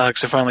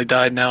 Because it finally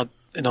died. Now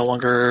it no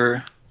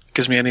longer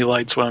gives me any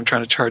lights when I'm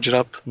trying to charge it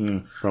up.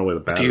 Probably the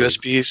The battery.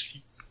 USBs.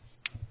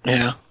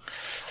 Yeah.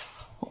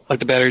 Like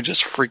the battery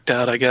just freaked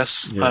out, I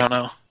guess. Yeah. I don't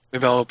know.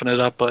 Maybe I'll open it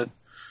up, but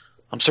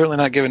I'm certainly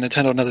not giving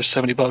Nintendo another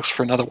 $70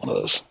 for another one of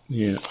those.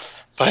 Yeah.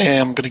 If I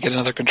am going to get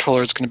another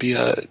controller, it's going to be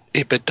a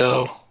 8-bit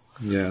dough.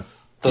 Yeah.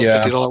 The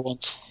 $50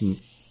 ones.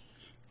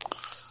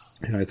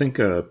 Yeah, I think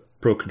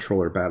Pro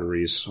Controller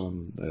batteries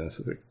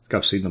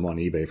I've seen them on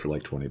eBay for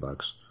like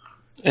 $20.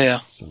 Yeah.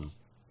 So,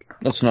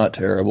 That's not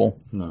terrible.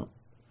 no.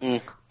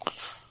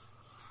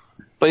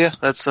 But yeah,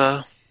 that's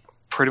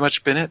pretty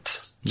much been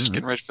it. Just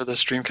getting ready for the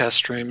Streamcast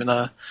stream, and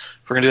we're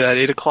going to do that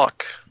at 8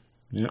 o'clock.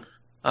 Yeah.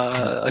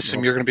 I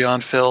assume you're going to be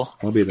on, Phil.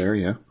 I'll be there,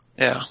 yeah.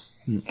 Yeah.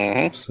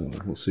 Mm-hmm. So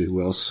we'll see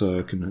who else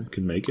can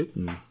make it,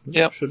 and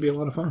Yep. it should be a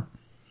lot of fun.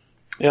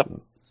 Yep.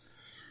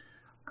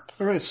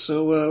 All right,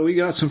 so we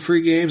got some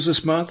free games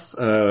this month.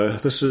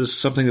 This is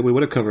something that we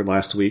would have covered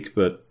last week,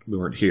 but we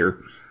weren't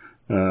here.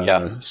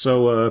 Yeah.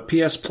 So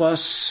PS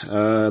Plus,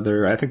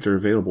 I think they're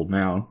available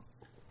now.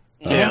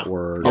 Yeah.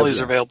 All these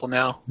are available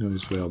now. No,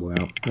 these are available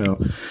now. No.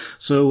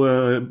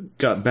 So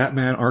got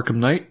Batman: Arkham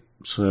Knight.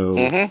 So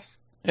Mm-hmm.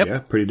 Yep. yeah,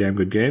 pretty damn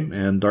good game,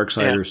 and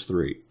Darksiders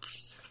 3.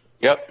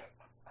 Yep.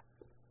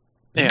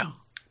 Yeah.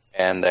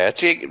 And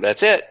that's it.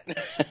 That's it.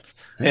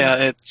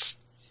 Yeah, it's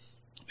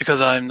because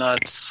I'm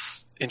not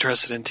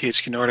interested in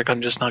THQ Nordic.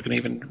 I'm just not going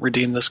to even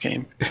redeem this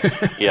game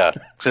Yeah.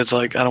 because it's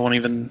like I don't want to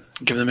even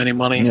give them any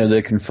money. Yeah,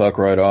 they can fuck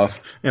right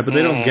off. Yeah, but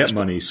they don't get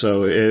money.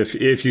 So if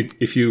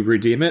you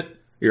redeem it,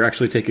 you're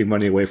actually taking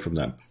money away from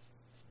them.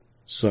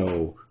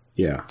 So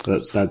yeah,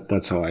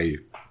 that's how I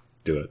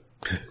do it.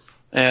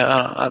 Yeah,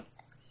 I don't know.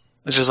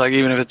 It's just like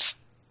even if it's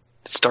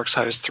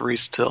Darksiders 3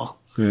 still,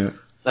 Yeah,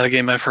 not a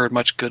game I've heard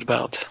much good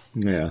about.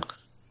 yeah.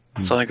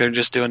 So I think they're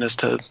just doing this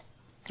to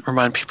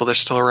remind people they're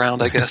still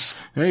around, I guess.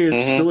 Hey,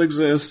 it still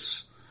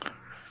exists.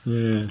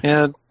 Yeah,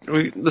 Yeah,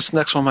 this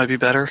next one might be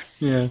better.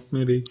 yeah,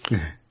 maybe.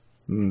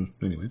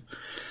 Anyway,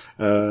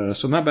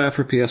 so not bad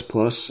for PS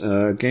Plus.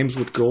 Games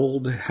with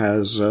Gold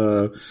has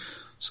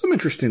some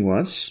interesting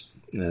ones.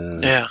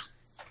 Yeah.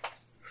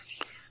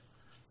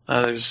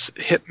 There's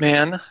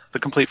Hitman, the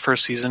complete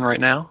first season right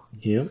now,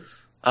 Yep.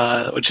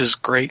 which is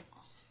great.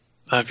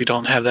 If you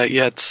don't have that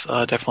yet,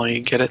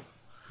 definitely get it.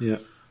 Yeah.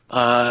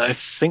 I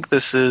think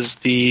this is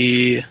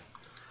the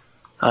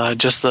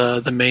just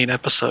the main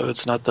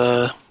episodes, not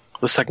the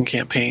second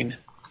campaign.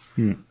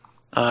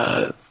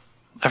 I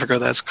forget what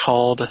that's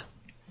called.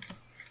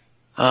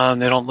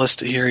 They don't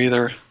list it here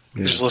either.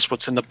 They just list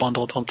what's in the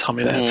bundle. Don't tell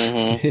me that.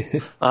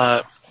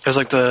 Mm-hmm. There's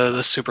like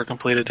the super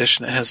complete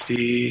edition. It has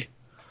the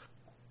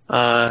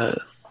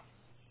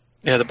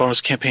the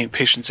bonus campaign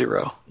Patient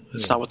Zero.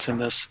 It's not what's in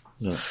this.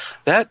 No.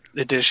 That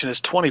edition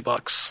is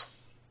 $20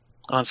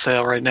 on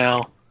sale right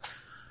now,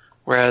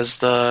 whereas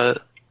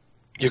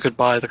you could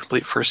buy the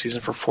complete first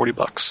season for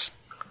 $40,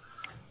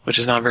 which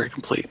is not very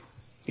complete.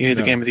 You need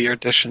the Game of the Year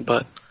edition,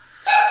 but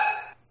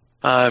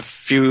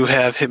if you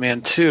have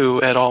Hitman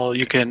 2 at all,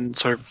 you can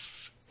sort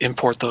of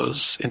import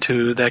those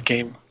into that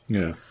game.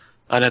 Yeah.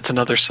 And it's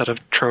another set of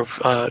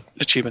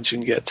achievements you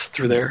can get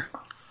through there.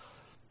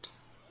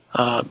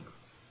 But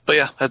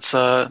yeah, that's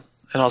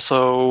and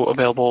also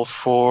available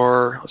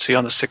for, let's see,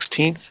 on the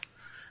 16th.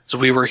 So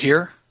We Were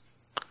Here,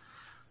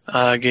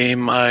 a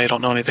game I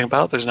don't know anything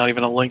about. There's not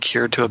even a link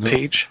here to a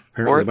page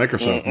for Apparently, it.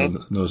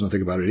 Microsoft knows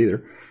nothing about it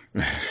either.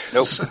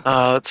 Nope.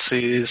 Let's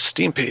see,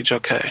 Steam page,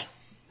 okay.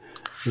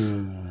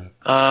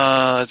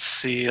 Let's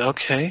see,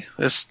 okay.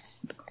 The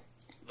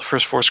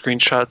first 4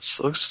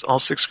 screenshots, looks all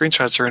 6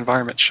 screenshots are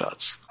environment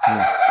shots.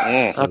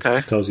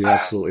 Okay. Tells you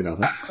absolutely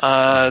nothing.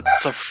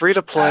 It's a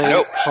free-to-play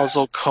Nope.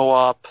 puzzle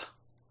co-op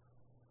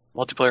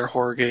multiplayer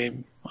horror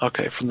game.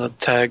 Okay, from the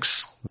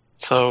tags.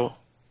 So,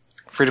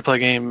 free-to-play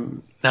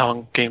game now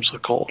on Games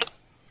with Gold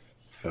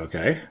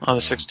Okay. on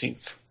the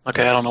 16th.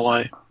 Okay, I don't know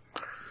why.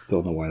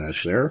 Don't know why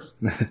that's there.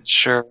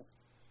 Sure,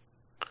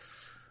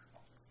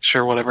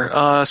 whatever.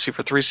 Let's see,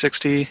 for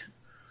 360,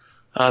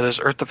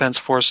 there's Earth Defense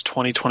Force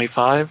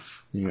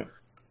 2025, Yeah.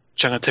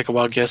 which I'm going to take a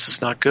wild guess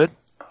is not good,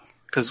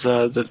 because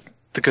the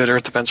good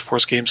Earth Defense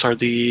Force games are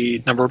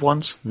the numbered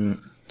ones,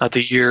 not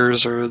the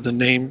years or the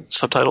name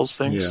subtitles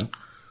things. Yeah.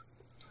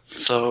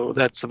 So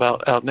that's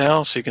about out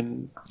now, so you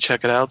can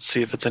check it out,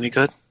 see if it's any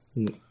good.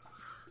 Mm.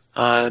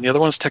 And the other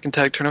one's Tekken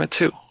Tag Tournament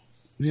 2.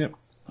 Yep.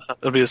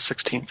 That'll be the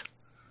 16th,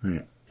 Yeah.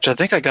 which I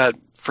think I got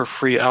for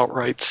free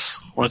outright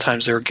one of the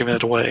times they were giving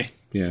it away.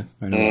 Yeah.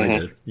 I know I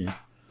did. Yeah.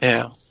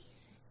 Yeah,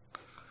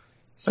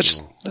 which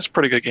So, that's a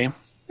pretty good game.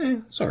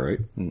 it's all right.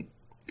 I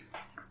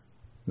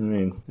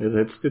mean,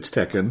 it's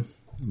Tekken,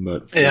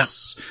 but Yeah.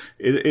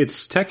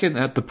 it's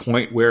Tekken at the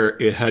point where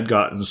it had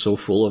gotten so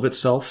full of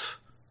itself.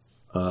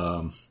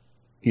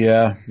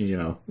 Yeah.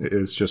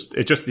 It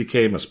just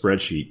became a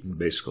spreadsheet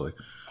basically.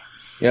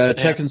 Yeah,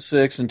 Tekken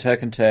 6 and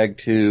Tekken Tag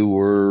 2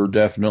 were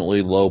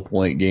definitely low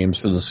point games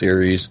for the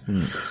series.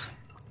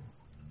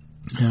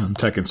 Yeah, and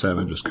Tekken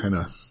 7 just kind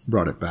of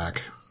brought it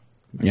back.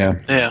 Yeah.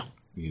 Yeah.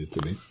 Needed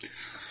to be.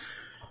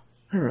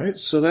 All right,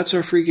 so that's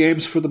our free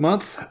games for the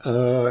month.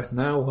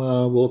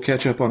 Now we'll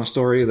catch up on a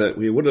story that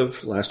we would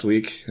have last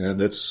week,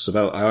 and it's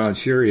about Ion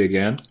Fury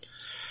again.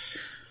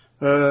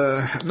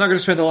 I'm not going to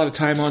spend a lot of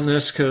time on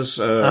this because,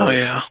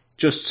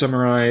 just to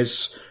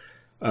summarize,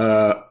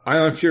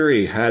 Ion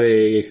Fury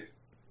had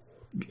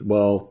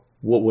what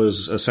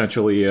was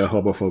essentially a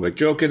homophobic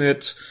joke in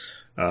it.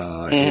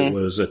 It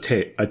was a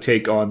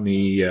take on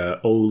the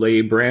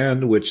Olay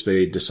brand, which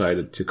they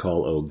decided to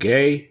call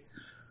O-Gay.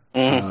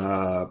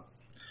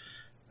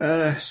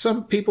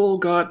 Some people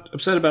got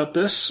upset about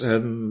this,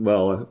 and,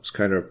 well, it's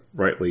kind of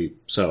rightly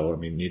so. I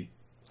mean,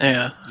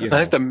 I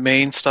think the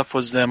main stuff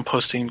was them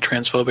posting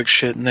transphobic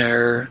shit in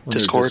their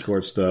Discord.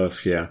 Discord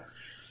stuff, yeah.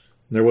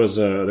 There was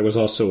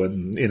also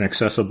an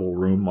inaccessible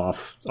room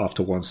off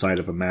to one side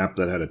of a map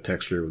that had a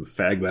texture with a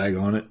fag bag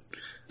on it.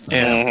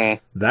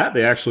 That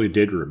they actually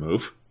did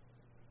remove.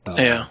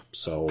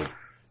 So,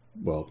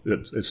 well,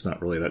 it's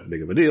not really that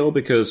big of a deal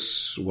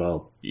because,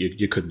 well,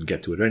 you couldn't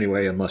get to it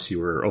anyway unless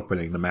you were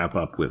opening the map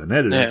up with an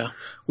editor,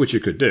 which you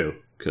could do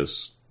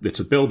because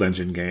it's a build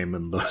engine game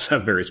and those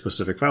have very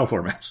specific file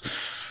formats.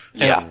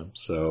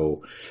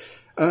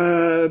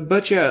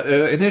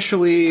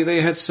 Initially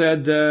they had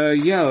said,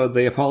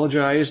 they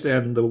apologized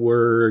and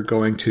were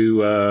going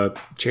to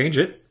change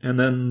it, and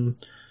then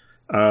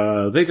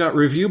they got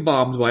review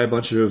bombed by a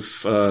bunch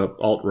of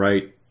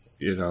alt-right,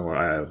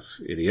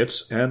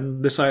 idiots,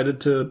 and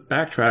decided to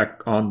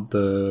backtrack on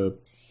the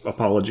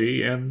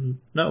apology, and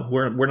no,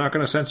 we're not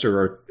going to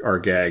censor our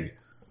gag.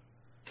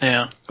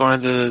 Yeah,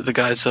 going to the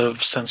guise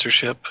of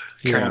censorship,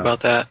 caring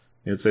about that.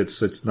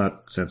 It's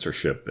not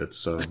censorship.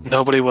 It's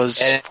nobody was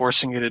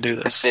forcing you to do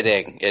this.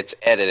 It's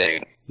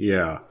editing.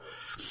 Yeah.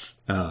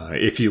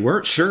 If you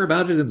weren't sure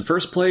about it in the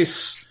first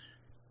place,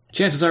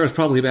 chances are it's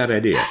probably a bad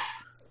idea.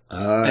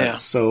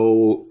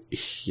 So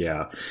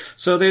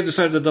they've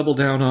decided to double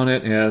down on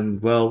it, and,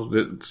 well,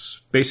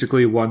 it's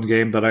basically one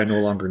game that I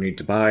no longer need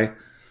to buy.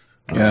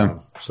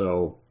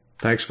 So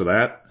thanks for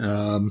that.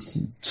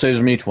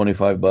 Saves me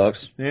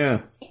 $25. Yeah.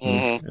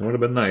 It would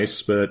have been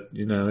nice, but,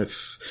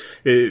 if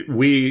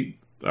we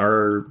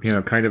are,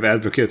 kind of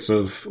advocates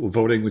of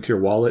voting with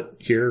your wallet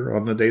here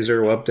on the Day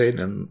Zero update,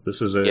 and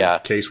this is a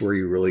case where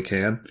you really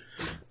can.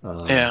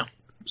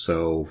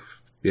 So,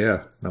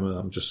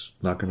 I'm just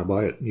not going to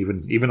buy it,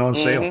 even on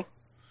sale.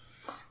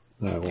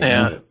 I won't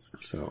buy it,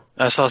 so.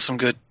 I saw some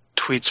good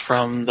tweets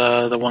from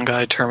the one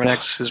guy,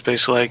 Terminex, who's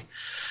basically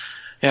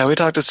like, we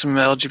talked to some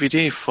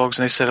LGBT folks,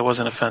 and they said it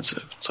wasn't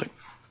offensive. It's like,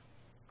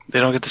 they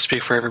don't get to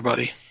speak for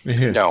everybody.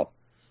 No.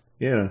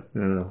 Yeah.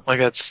 Like,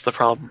 that's the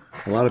problem.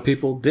 A lot of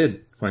people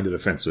did find it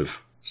offensive.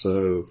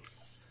 So.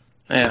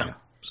 Yeah.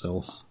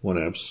 So,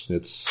 whatevs.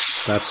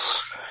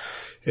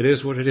 It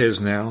is what it is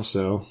now,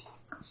 so.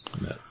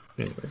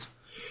 Anyways.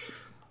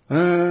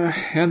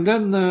 And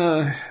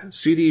then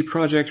CD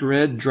Projekt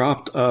Red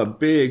dropped a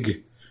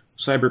big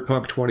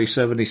Cyberpunk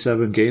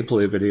 2077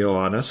 gameplay video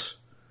on us.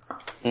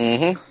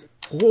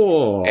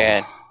 Whoa.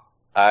 And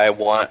I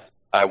want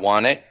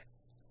it.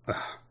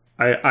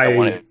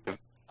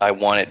 I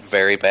want it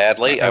very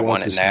badly. I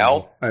want it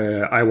now.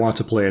 I want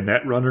to play a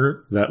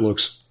Netrunner. That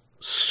looks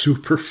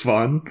super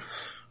fun.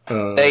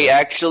 They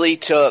actually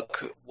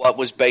took what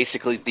was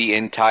basically the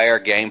entire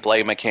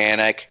gameplay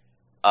mechanic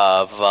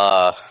of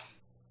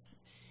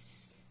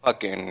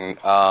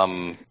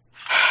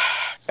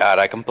God,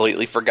 I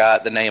completely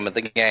forgot the name of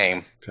the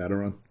game.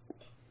 Shadowrun?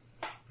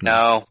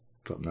 No.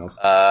 Something else.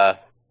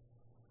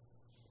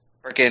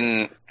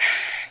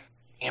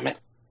 Damn it.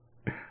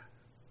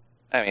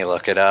 Let me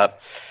look it up.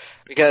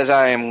 Because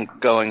I am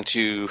going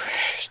to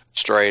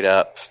straight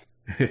up.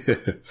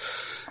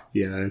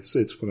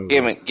 It's one of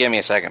those. Give me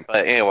a second.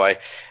 But anyway,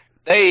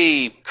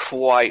 they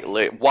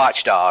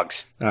Watch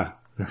Dogs.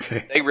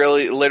 Okay. They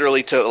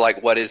literally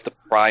took what is the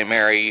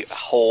primary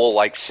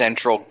whole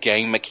central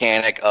game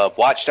mechanic of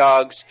Watch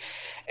Dogs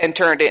and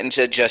turned it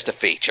into just a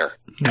feature.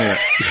 Yeah.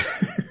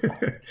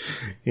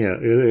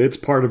 It's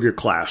part of your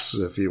class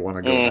if you want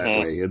to go that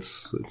way.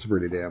 It's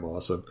pretty damn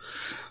awesome.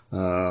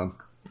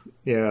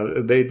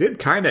 They did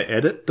kind of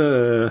edit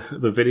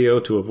the video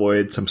to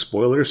avoid some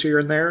spoilers here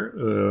and there.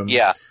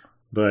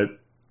 But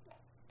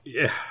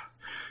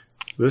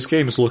this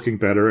game is looking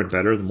better and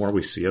better the more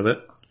we see of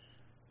it.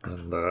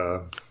 And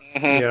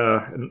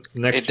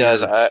next it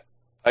does.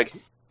 I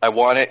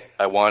want it.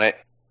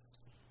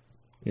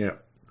 Yeah.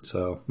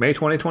 So May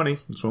 2020.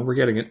 That's when we're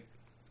getting it.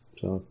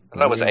 So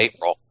that was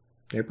April,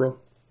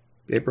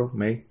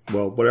 May.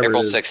 Well, whatever.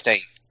 April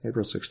 16th.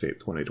 April 16th,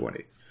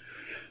 2020.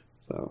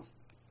 So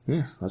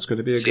that's going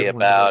to be a good one.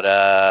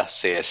 About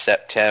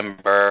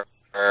September.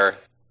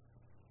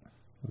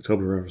 October,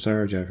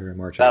 November, January,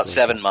 March. About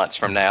 7 months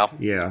from now.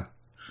 Yeah.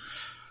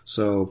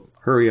 So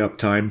hurry up,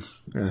 time.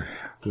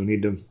 We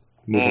need to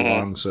move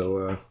along.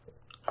 So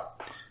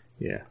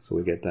so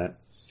we get that.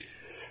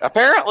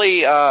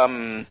 Apparently,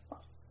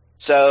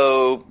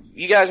 so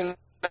you guys know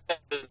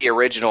who the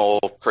original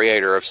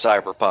creator of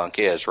Cyberpunk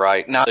is,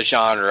 right? Not the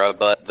genre,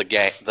 but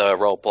the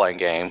role-playing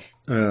game.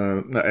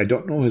 I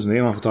don't know his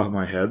name off the top of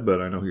my head,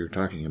 but I know who you're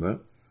talking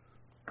about.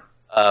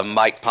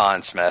 Mike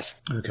Pondsmith.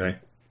 Okay.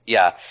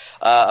 Yeah.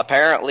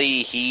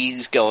 Apparently,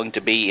 he's going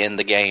to be in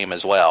the game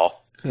as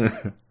well.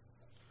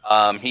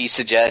 He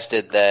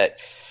suggested that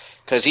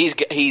because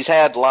he's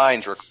had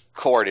lines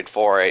recorded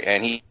for it,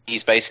 and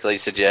he's basically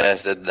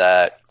suggested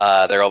that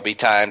there will be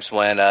times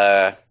when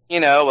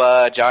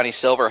Johnny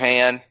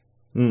Silverhand,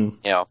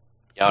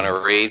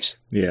 Keanu Reeves,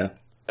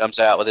 comes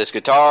out with his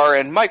guitar,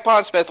 and Mike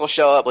Pondsmith will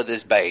show up with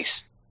his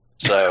bass.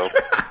 So,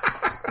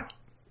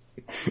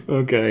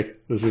 okay,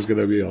 this is going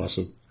to be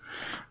awesome.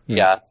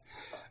 Yeah.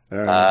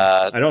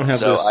 I don't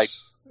have this.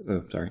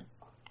 Sorry,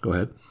 go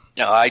ahead.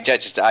 No, I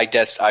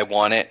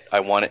want it. I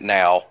want it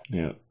now.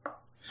 Yeah.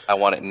 I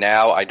want it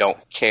now. I don't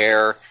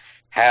care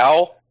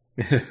how.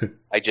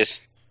 I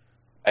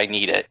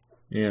need it.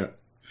 Yeah.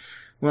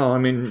 Well, I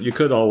mean, you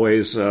could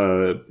always,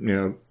 jump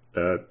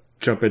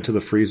into the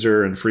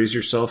freezer and freeze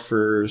yourself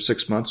for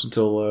 6 months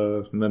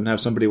until, and then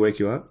have somebody wake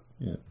you up.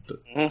 Yeah.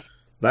 Mm-hmm.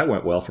 That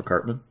went well for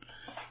Cartman.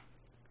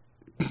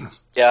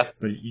 Yeah.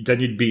 Then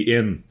you'd be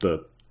in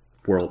the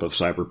world of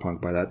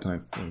Cyberpunk by that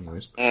time,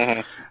 anyways.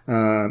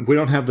 Mm-hmm. We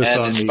don't have this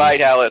on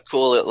despite how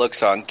cool it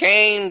looks on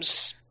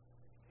games,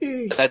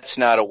 that's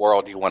not a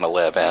world you want to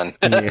live in.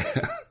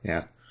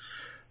 Yeah.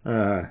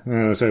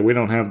 So we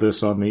don't have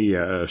this on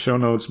the show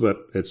notes,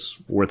 but it's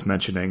worth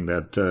mentioning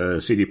that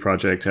CD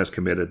Projekt has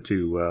committed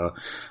to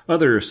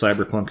other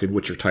Cyberpunk and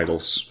Witcher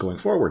titles going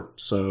forward.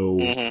 So,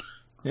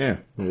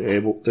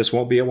 this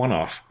won't be a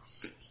one-off.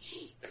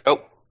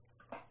 Oh.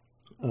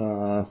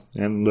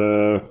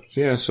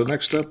 So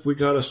next up we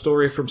got a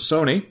story from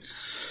Sony,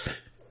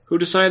 who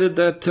decided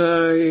that,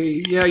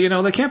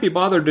 they can't be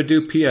bothered to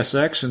do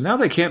PSX, and now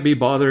they can't be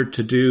bothered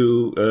to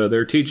do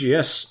their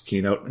TGS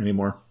keynote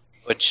anymore.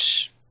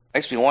 Which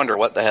makes me wonder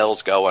what the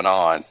hell's going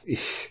on.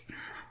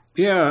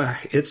 Yeah,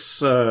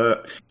 it's,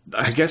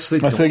 I guess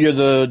I figure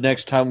the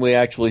next time we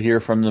actually hear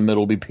from them,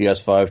 it'll be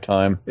PS5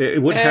 time.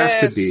 It would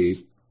have to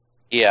be.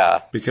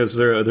 Yeah. Because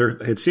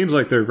it seems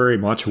like they're very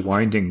much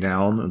winding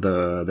down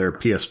their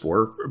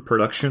PS4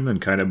 production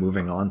and kind of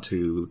moving on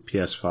to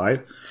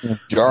PS5.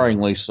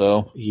 Jarringly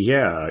so.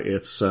 Yeah,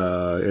 it's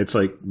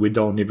like we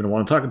don't even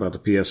want to talk about the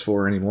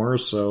PS4 anymore,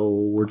 so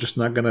we're just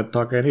not going to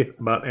talk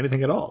about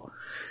anything at all.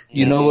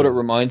 You know what it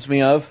reminds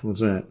me of? What's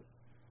that?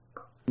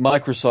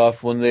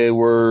 Microsoft when they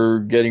were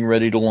getting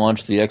ready to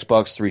launch the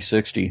Xbox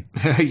 360.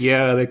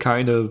 Yeah, they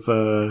kind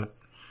of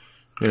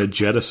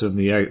jettisoned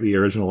the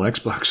original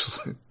Xbox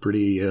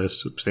pretty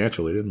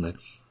substantially, didn't they?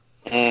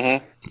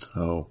 Mm-hmm.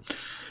 So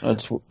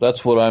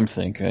that's what I'm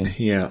thinking.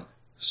 Yeah.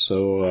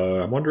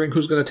 So I'm wondering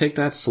who's going to take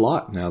that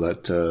slot now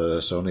that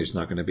Sony's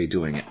not going to be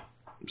doing it.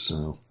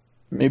 So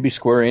maybe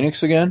Square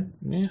Enix again?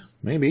 Yeah,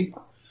 maybe.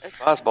 It's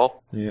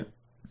possible. Yeah.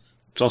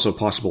 It's also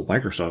possible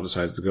Microsoft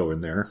decides to go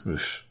in there.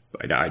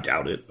 I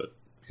doubt it, but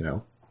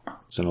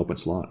it's an open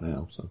slot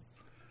now.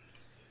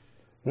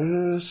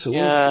 So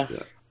yeah.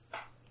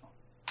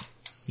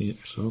 Yeah,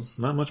 so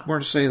not much more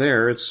to say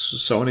there. It's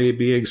Sony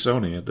being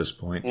Sony at this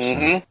point.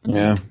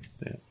 Mm-hmm.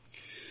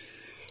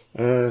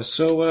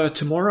 So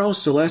tomorrow,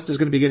 Celeste is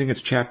going to be getting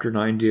its Chapter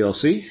 9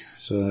 DLC,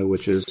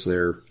 which is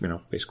their,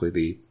 basically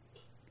the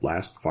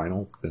last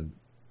final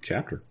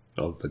chapter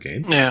of the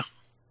game. Yeah.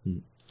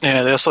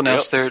 Yeah, they also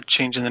announced they're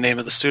changing the name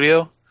of the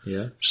studio.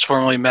 Yeah. Which is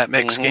formerly Matt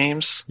Mix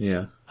Games.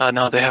 Yeah.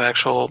 Now they have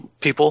actual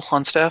people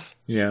on staff.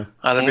 Yeah.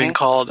 They're being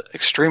called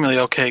Extremely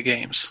OK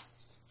Games.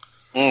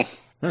 Mm.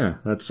 Yeah,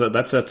 that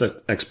sets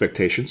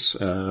expectations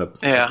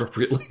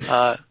appropriately.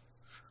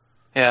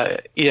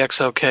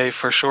 EXOK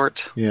for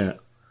short. Yeah.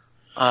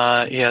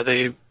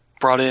 They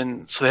brought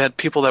in, so they had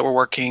people that were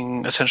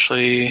working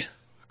essentially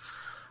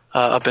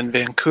up in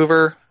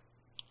Vancouver.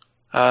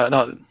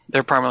 No,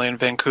 they're primarily in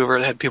Vancouver.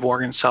 They had people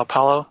working in Sao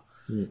Paulo.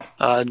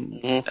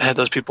 Had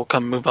those people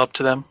come move up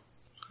to them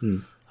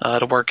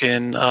to work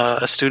in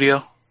a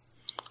studio.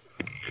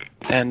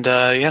 And,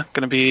 going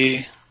to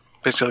be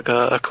basically like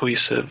a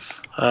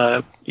cohesive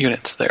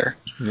unit there.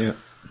 Yeah.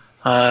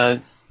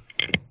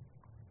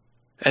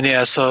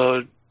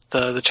 So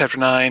the Chapter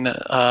 9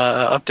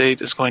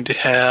 update is going to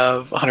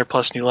have 100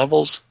 plus new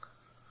levels,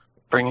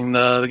 bringing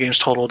the game's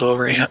total to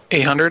over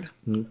 800.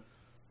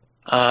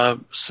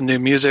 Some new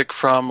music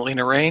from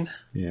Lena Raine.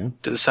 Yeah.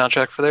 Did the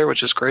soundtrack for there,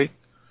 which is great.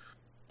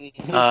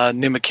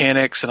 New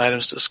mechanics and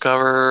items to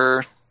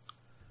discover,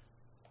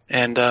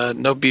 and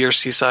no B or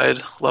C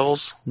side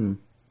levels.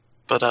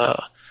 But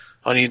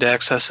all you need to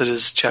access it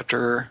is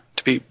Chapter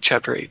 8.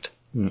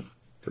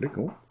 Pretty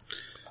cool.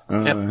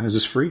 Is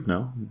this free?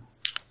 No.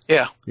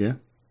 Yeah. Yeah.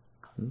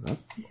 Oh,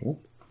 cool.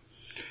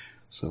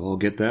 So I'll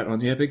get that on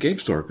the Epic Game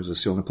Store because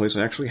it's the only place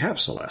I actually have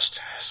Celeste.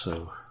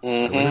 So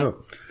there we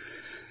go.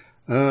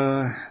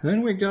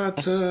 Then we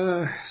got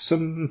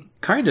some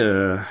kind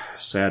of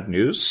sad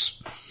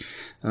news.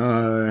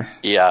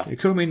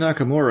 Ikumi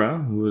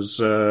Nakamura, who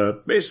was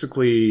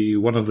basically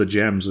one of the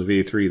gems of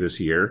E3 this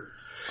year.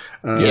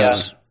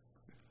 Is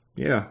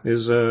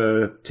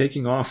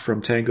taking off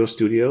from Tango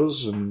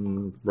Studios,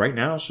 and right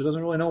now she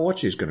doesn't really know what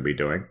she's going to be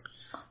doing.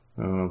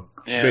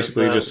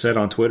 Basically just said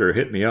on Twitter,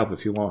 "Hit me up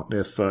if you want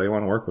to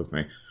work with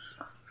me."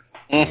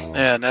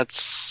 And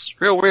that's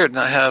real weird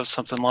not have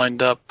something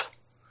lined up.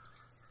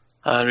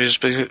 And we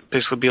just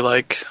basically be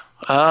like,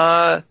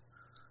 if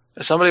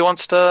somebody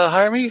wants to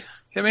hire me,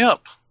 hit me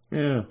up.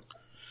 Yeah.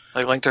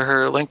 Like, link to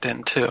her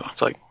LinkedIn, too.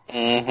 It's like,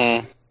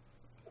 Mm-hmm.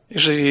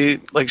 usually,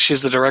 like,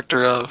 she's the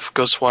director of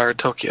Ghostwire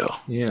Tokyo.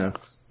 Yeah.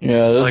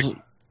 Yeah, It's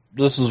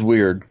this is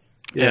weird.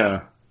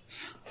 Yeah.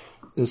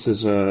 This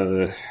is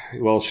it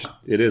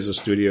is a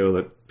studio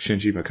that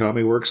Shinji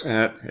Mikami works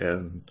at,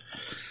 and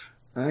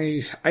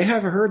I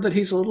have heard that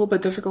he's a little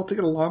bit difficult to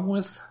get along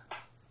with.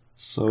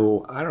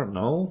 So I don't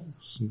know.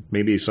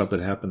 Maybe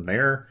something happened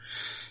there,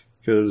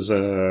 because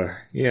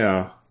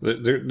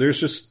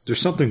there's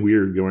something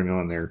weird going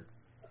on there.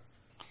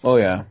 Oh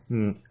yeah.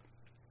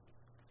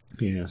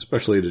 Yeah,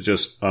 especially to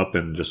just up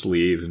and just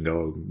leave and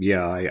go.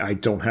 Yeah, I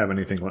don't have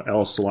anything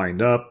else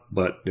lined up,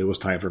 but it was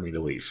time for me to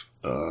leave.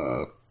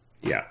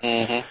 Yeah.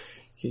 Mm-hmm.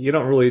 You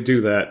don't really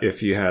do that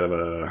if you have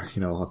a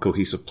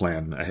cohesive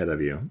plan ahead of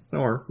you.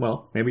 Or,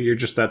 well, maybe you're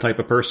just that type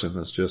of person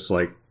that's just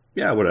like,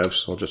 yeah, whatever,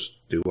 I'll just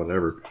do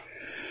whatever.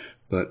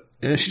 But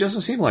she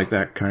doesn't seem like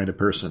that kind of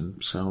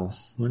person, so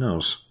who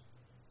knows?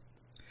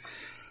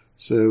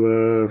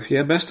 So,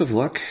 best of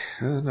luck,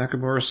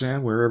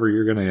 Nakamura-san, wherever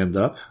you're going to end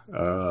up.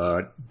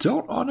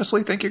 Don't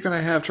honestly think you're going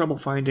to have trouble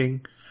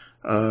finding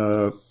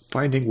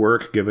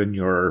work given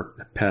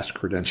your past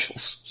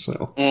credentials.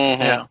 So,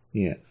 Mm-hmm.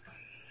 Yeah.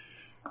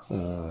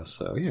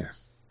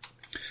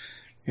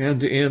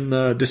 And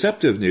in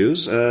deceptive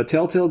news,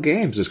 Telltale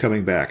Games is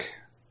coming back.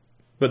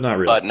 But not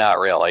really. But not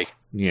really.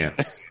 Yeah.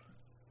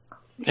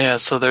 Yeah,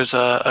 so there's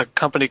a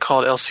company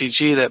called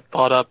LCG that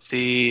bought up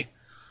the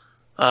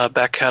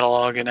back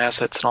catalog and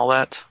assets and all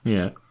that.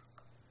 Yeah.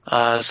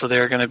 So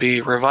they're going to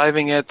be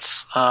reviving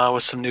it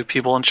with some new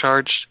people in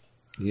charge.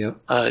 Yep.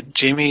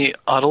 Jamie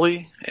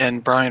Ottley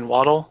and Brian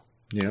Waddle,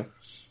 Yep.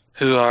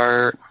 who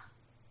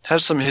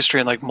have some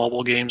history in like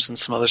mobile games and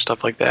some other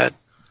stuff like that.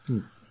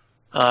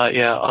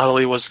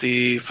 Ottley was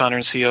the founder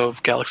and CEO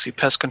of Galaxy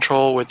Pest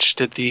Control, which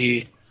did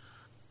the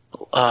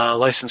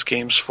licensed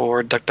games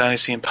for Duck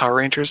Dynasty and Power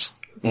Rangers.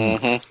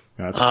 Mm-hmm.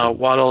 That's cool.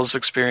 Waddle's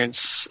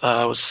experience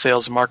was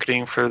sales and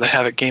marketing for the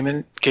Havoc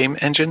game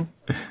engine,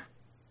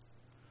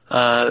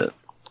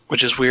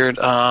 which is weird.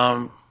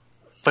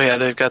 But yeah,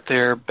 they've got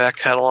their back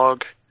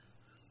catalog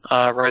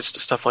rights to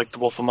stuff like The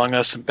Wolf Among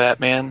Us and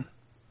Batman,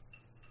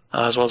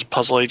 as well as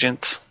Puzzle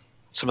Agent,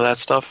 some of that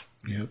stuff.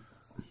 Yep.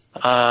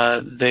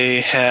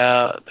 They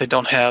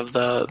don't have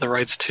the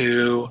rights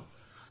to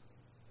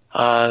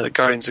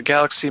Guardians of the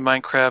Galaxy,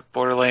 Minecraft,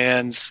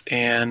 Borderlands,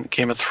 and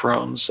Game of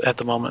Thrones at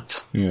the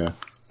moment. Yeah.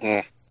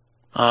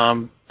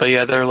 But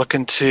yeah, they're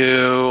looking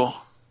to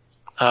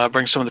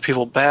bring some of the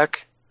people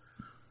back.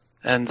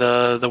 And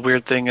the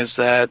weird thing is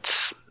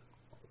that,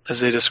 as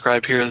they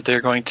describe here, that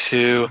they're going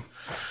to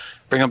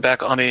bring them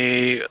back on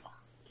a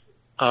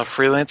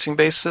freelancing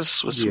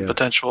basis with some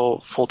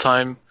potential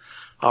full-time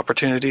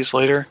opportunities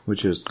later.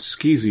 Which is the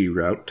skeezy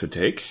route to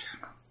take.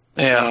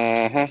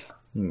 Yeah.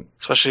 Mm-hmm.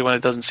 Especially when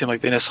it doesn't seem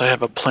like they necessarily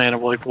have a plan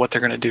of like what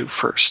they're going to do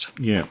first.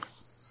 Yeah.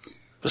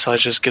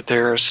 Besides just get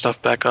their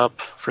stuff back up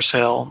for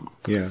sale.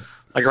 Yeah.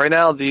 Like right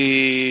now,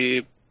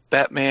 the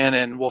Batman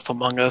and Wolf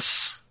Among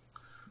Us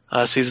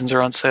seasons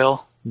are on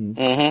sale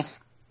Mm-hmm.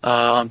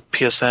 on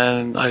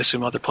PSN, I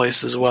assume other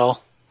places as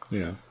well.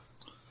 Yeah.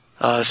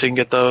 So you can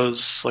get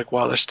those like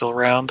while they're still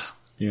around.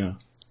 Yeah.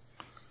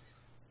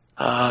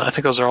 I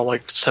think those are all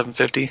like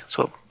 $7.50,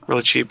 so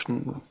really cheap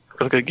and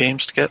really good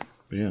games to get.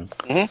 Yeah.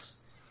 Mm-hmm.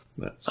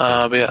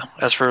 But yeah,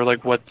 as for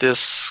like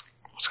what's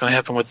going to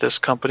happen with this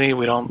company,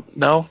 we don't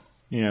know.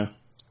 Yeah.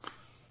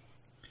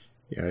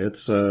 Yeah,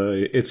 it's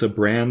a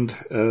brand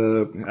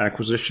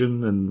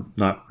acquisition and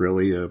not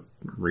really a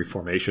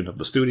reformation of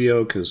the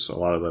studio, because a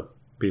lot of the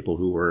people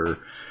who were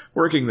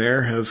working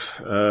there have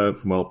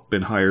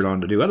been hired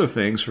on to do other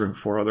things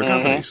for other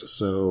companies.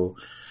 So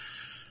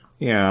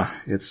yeah,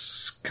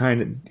 it's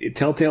kind of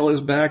Telltale is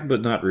back,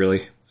 but not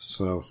really.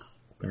 So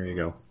there you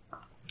go.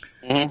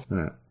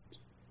 Mm-hmm.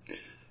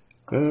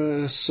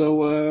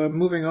 So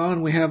moving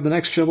on, we have the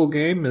next Shovel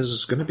game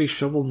is going to be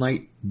Shovel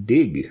Knight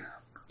Dig,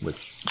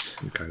 which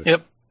kind of...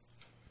 Yep.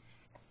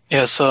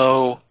 Yeah,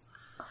 so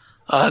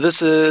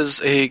this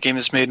is a game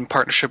that's made in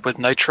partnership with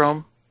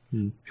Nitrome,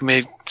 who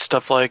made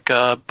stuff like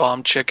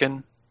Bomb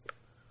Chicken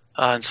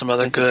and some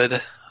other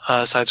good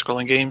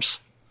side-scrolling games,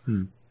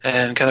 and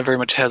kind of very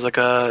much has like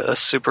a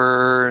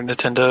Super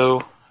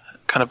Nintendo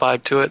kind of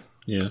vibe to it.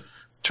 Yeah. In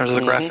terms of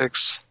the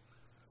graphics.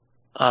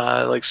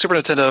 Like Super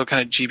Nintendo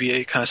kind of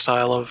GBA kind of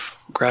style of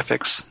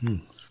graphics.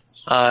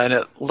 And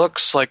it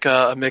looks like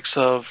a mix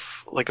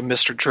of like a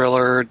Mr.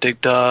 Driller,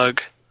 Dig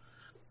Dug,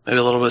 maybe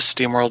a little bit of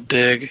SteamWorld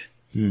Dig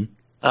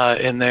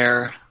in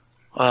there.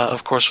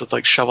 Of course with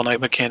like Shovel Knight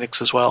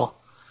mechanics as well.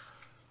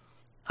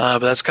 But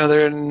that's kind of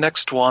their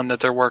next one that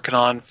they're working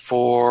on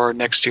for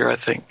next year, I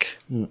think.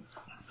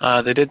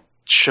 They did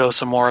show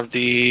some more of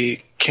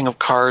the King of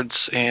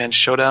Cards and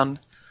Showdown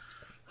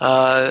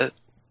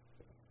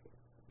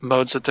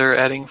modes that they're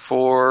adding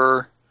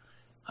for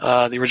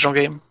the original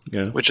game,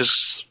 which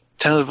is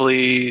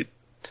tentatively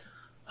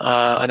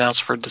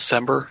announced for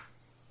December.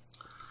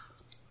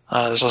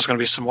 There's also going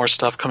to be some more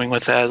stuff coming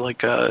with that,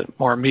 like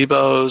more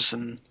amiibos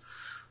and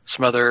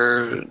some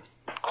other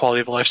quality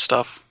of life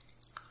stuff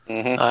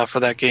for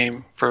that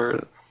game,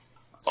 for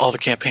all the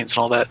campaigns and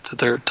all that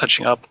they're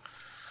touching up.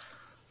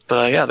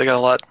 But yeah, they got a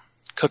lot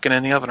cooking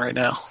in the oven right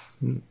now.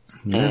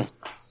 Yeah,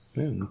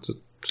 it's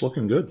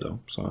looking good though.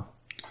 So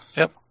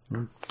yep,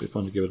 it'll be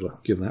fun to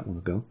give that one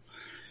a go.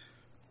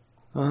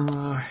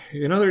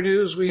 In other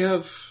news, we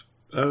have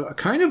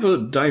kind of a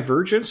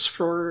divergence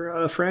for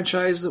a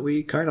franchise that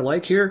we kind of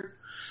like here.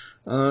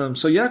 So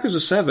Yakuza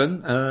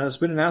 7 has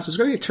been announced. It's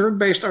going to be a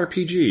turn-based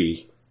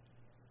RPG.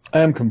 I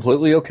am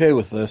completely okay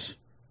with this.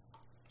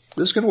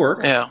 This is going to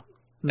work. Yeah,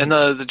 and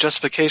the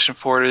justification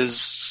for it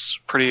is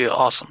pretty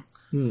awesome.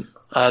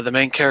 The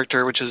main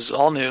character, which is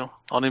all new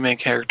main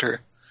character,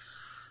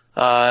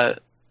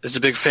 is a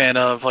big fan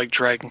of like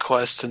Dragon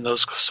Quest and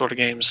those sort of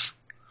games.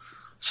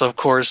 So of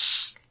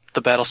course,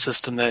 the battle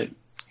system that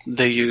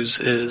they use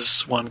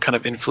is one kind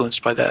of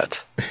influenced by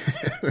that.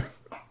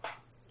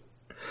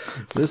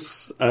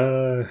 This,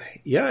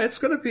 it's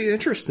going to be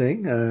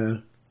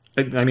interesting.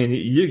 I mean,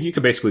 you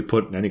can basically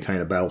put any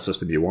kind of battle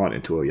system you want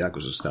into a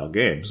Yakuza-style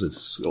game.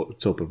 It's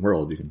open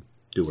world. You can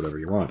do whatever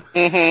you want.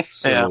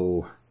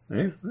 So,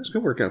 this going to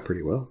work out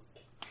pretty well.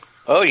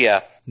 Oh,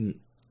 yeah.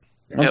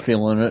 I'm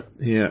feeling it.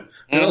 Yeah.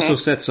 It also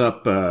sets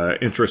up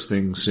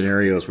interesting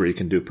scenarios where you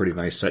can do pretty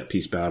nice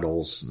set-piece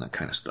battles and that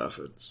kind of stuff.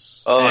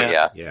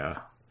 Yeah.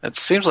 It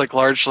seems like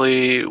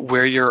largely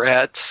where you're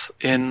at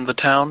in the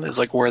town is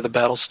like where the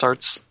battle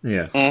starts.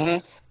 Yeah.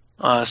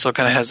 So it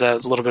kind of has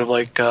that little bit of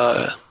like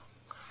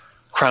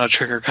Chrono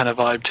Trigger kind of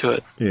vibe to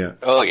it. Yeah.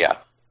 Oh, yeah.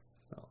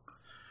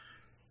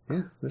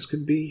 Yeah, this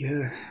could be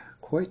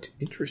quite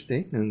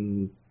interesting.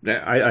 And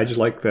I just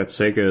like that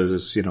Sega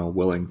is,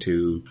 willing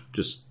to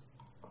just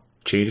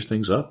change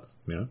things up.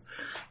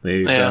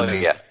 They've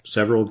done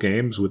several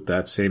games with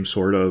that same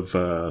sort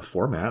of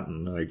format,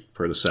 and like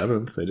for the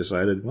 7th, they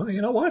decided, well,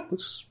 you know what,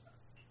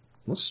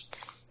 let's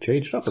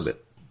change it up a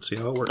bit, see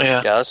how it works.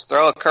 Yeah, let's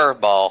throw a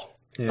curveball.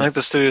 I think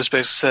the studios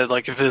basically said,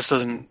 like, if this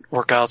doesn't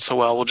work out so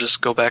well, we'll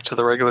just go back to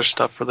the regular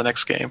stuff for the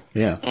next game.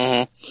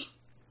 Yeah.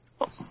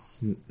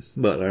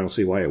 But I don't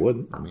see why it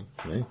wouldn't. I mean,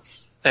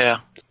 yeah.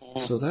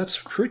 So that's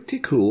pretty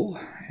cool.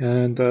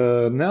 And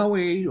now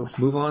we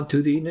move on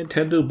to the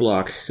Nintendo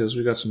block, because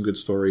we got some good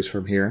stories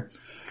from here.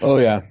 Oh,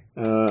 yeah.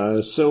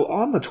 So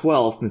on the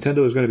 12th,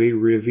 Nintendo is going to be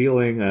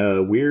revealing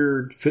a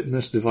weird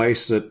fitness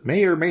device that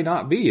may or may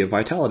not be a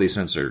vitality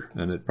sensor,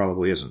 and it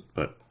probably isn't.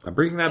 But I'm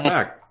bringing that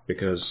back,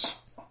 because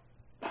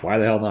why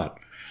the hell not?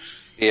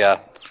 Yeah.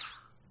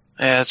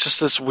 Yeah, it's just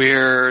this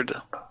weird,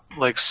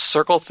 like,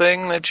 circle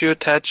thing that you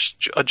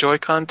attach a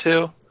Joy-Con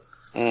to,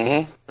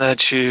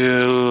 that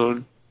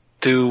you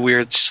do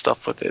weird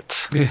stuff with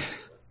it.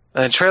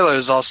 And the trailer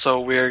is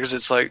also weird because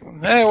it's like,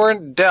 hey, we're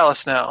in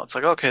Dallas now. It's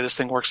like, okay, this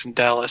thing works in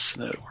Dallas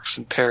and it works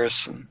in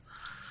Paris, and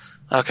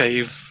okay,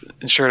 you've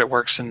ensured it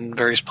works in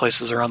various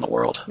places around the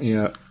world.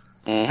 Yeah.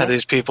 And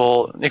these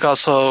people, you can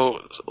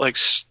also like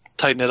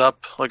tighten it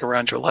up like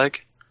around your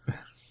leg,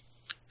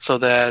 so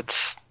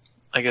that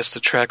I guess to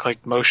track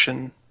like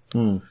motion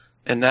in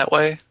that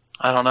way.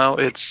 I don't know.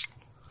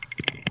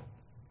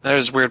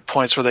 There's weird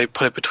points where they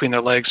put it between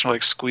their legs and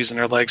like squeezing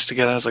their legs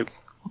together. And I was like,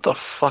 what the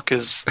fuck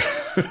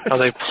are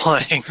they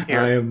playing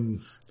here?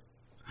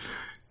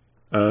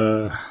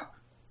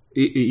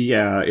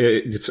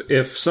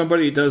 If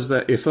somebody does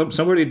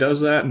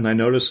that, and I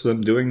notice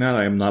them doing that,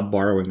 I am not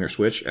borrowing their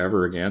Switch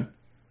ever again.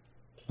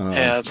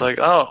 Yeah, it's like,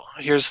 oh,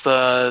 here's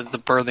the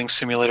birthing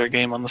simulator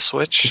game on the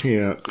Switch.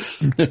 Yeah.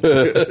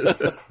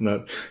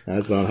 No,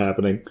 that's not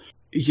happening.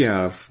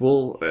 Yeah,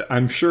 well,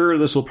 I'm sure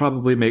this will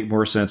probably make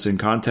more sense in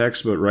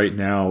context, but right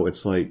now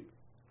it's like,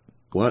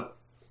 what?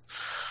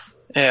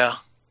 Yeah.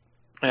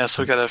 Yeah,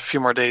 so we got a few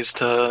more days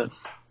to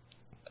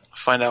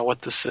find out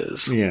what this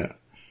is. Yeah.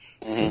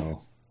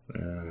 So,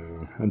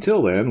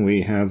 until then,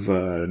 we have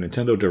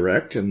Nintendo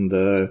Direct, and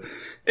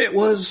it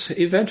was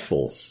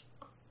eventful.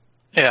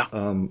 Yeah.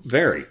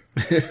 Very.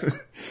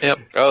 Yep.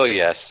 Oh,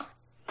 yes.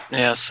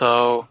 Yeah,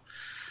 so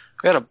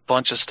we had a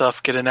bunch of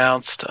stuff get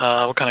announced.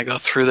 We'll kind of go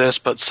through this,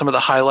 but some of the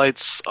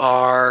highlights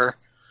are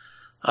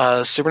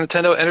Super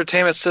Nintendo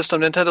Entertainment System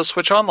Nintendo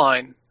Switch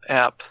Online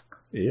app.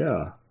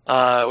 Yeah.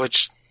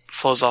 Which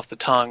flows off the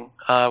tongue,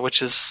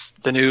 which is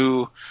the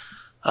new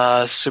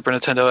Super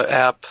Nintendo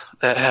app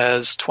that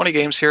has 20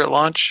 games here at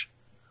launch.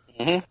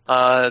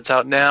 It's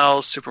out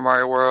now. Super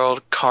Mario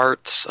World,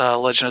 Kart,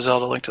 Legend of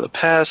Zelda: Link to the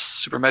Past,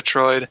 Super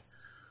Metroid,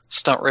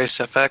 Stunt Race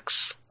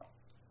FX,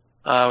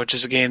 which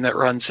is a game that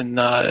runs in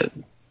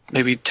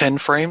maybe 10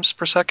 frames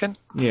per second.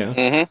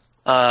 Yeah.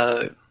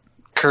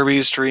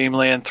 Kirby's Dream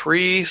Land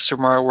 3,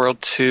 Super Mario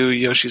World 2,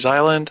 Yoshi's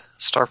Island,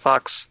 Star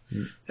Fox,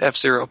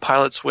 F-Zero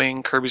Pilot's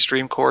Wing, Kirby's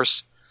Dream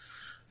Course.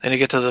 Then you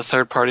get to the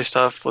third-party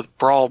stuff with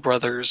Brawl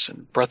Brothers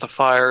and Breath of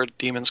Fire,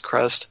 Demon's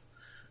Crest,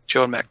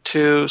 Joe and Mac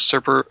 2,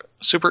 Super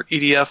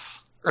EDF,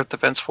 Earth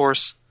Defense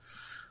Force,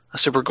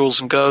 Super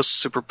Ghouls and Ghosts,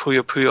 Super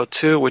Puyo Puyo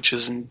 2, which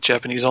is in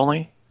Japanese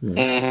only,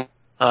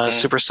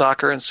 Super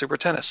Soccer, and Super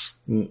Tennis.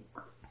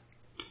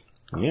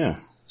 Yeah,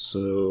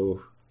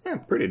 so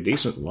pretty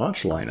decent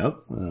launch lineup.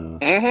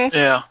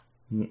 Yeah.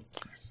 Mm.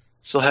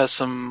 Still has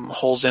some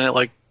holes in it,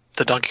 like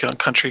the Donkey Kong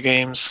Country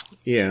games.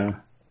 Yeah.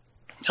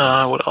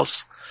 What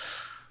else?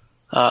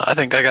 I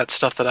think I got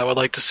stuff that I would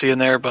like to see in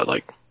there,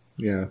 but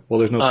yeah. Well,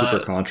 there's no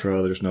Super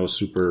Contra. There's no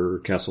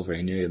Super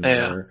Castlevania in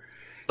there.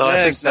 So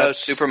I think no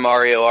Super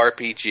Mario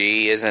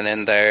RPG isn't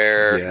in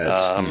there.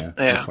 No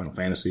Final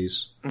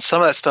Fantasies. And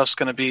some of that stuff's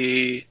going to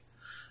be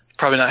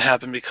probably not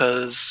happen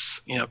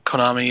because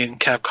Konami and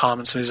Capcom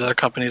and some of these other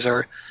companies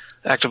are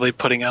actively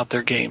putting out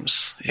their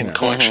games in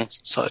collections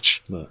and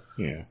such. But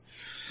yeah.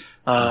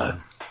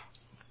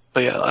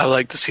 But yeah, I would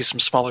like to see some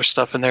smaller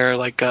stuff in there,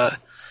 like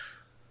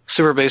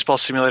Super Baseball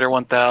Simulator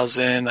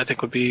 1000. I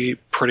think would be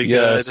pretty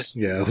good.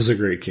 Yeah, it was a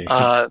great game.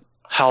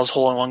 Hal's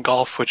Hole-in-One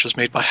Golf, which was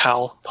made by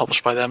HAL,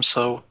 published by them,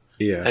 so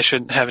I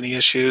shouldn't have any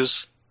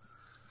issues.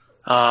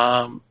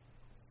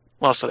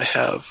 What else did I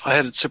have? I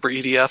had Super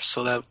EDF,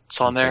 so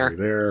that's on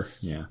there.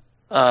 Yeah.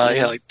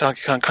 Like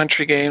Donkey Kong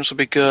Country games would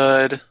be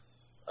good.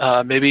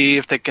 Maybe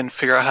if they can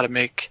figure out how to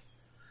make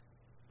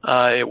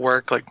it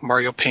work, like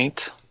Mario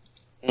Paint.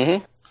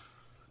 Mm-hmm.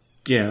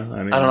 Yeah,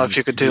 I mean, I don't know if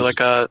you could do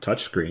like a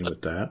touchscreen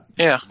with that.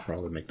 Yeah,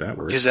 probably make that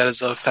work. Use that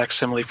as a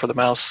facsimile for the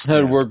mouse.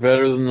 That'd work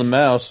better than the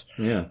mouse.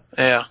 Yeah.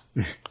 Yeah.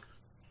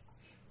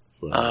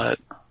 So.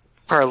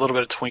 Probably a little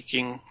bit of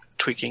tweaking,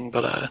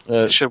 but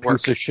it should work.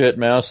 Piece of shit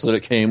mouse that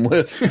it came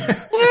with.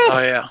 Oh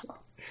yeah.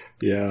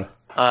 Yeah.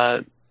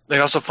 They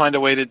also find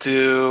a way to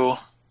do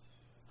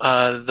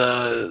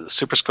the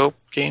Super Scope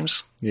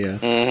games. Yeah.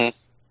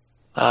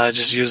 Mm-hmm.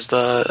 Just use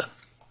the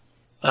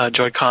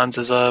Joy-Cons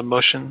as a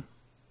motion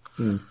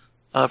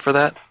for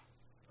that.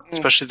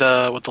 Especially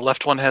the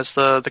left one has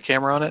the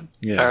camera on it,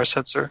 fire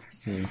sensor.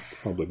 Yeah,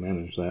 probably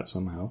manage that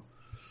somehow.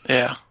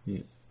 Yeah.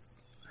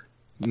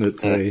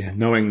 But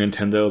knowing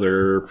Nintendo,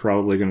 they're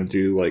probably going to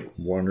do like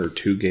 1 or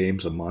 2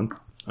 games a month.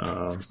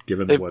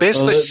 Given they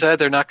basically said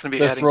they're not going to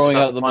be adding throwing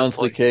stuff out the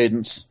monthly. monthly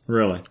cadence.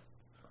 Really?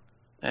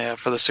 Yeah,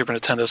 for the Super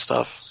Nintendo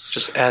stuff,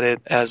 just add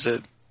it as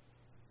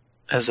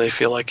they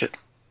feel like it.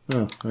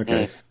 Oh,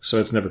 okay. So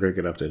it's never going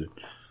to get updated.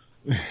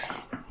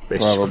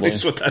 Probably.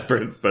 That's what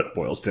that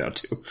boils down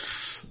to.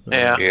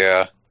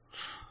 Yeah.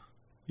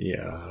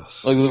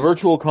 Yes. Like the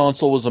Virtual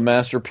Console was a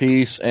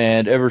masterpiece,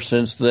 and ever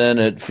since then,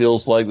 it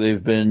feels like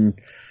they've been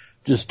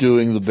just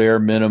doing the bare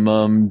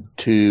minimum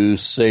to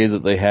say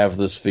that they have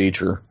this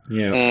feature.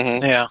 Yeah.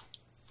 Mm-hmm. Yeah.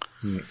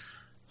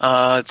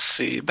 Let's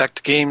see. Back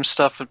to game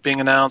stuff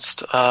being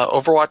announced.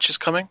 Overwatch is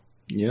coming.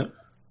 Yeah.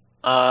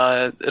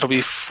 It'll be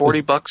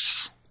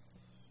 $40,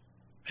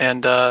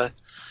 and the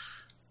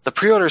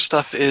pre-order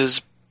stuff is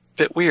a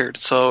bit weird.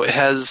 So it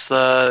has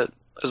there's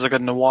like a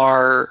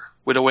Noir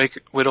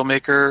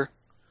Widowmaker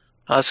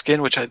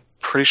skin, which I'm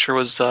pretty sure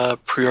was a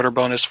pre-order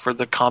bonus for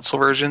the console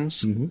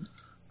versions. Mm-hmm.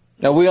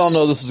 Now, we all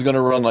know this is going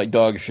to run like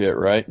dog shit,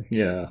 right?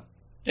 Yeah.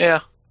 Yeah.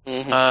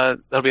 Mm-hmm.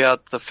 That'll be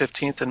out the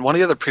 15th, and one of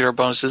the other pre-order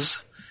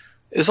bonuses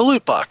is a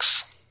loot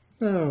box.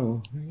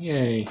 Oh,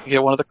 yay. You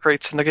get one of the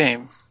crates in the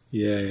game.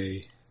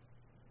 Yay.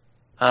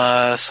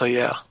 So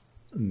yeah.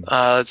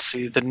 Let's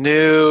see. The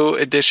new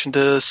addition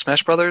to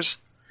Smash Brothers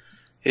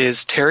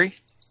is Terry.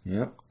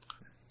 Yep.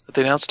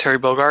 They announced Terry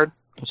Bogard.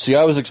 See,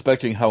 I was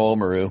expecting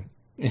Haomaru,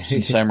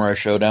 since Samurai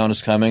Showdown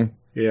is coming,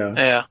 Yeah.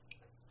 Yeah.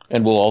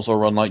 and will also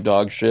run like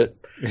dog shit.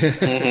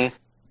 Mm-hmm.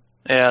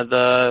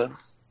 Yeah,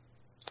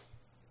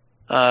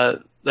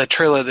 that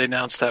trailer they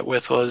announced that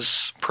with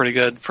was pretty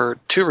good for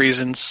 2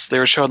 reasons. They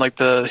were showing like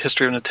the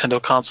history of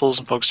Nintendo consoles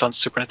and focused on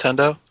Super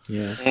Nintendo.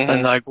 Yeah.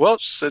 And like,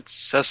 whoops,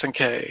 it's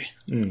SNK.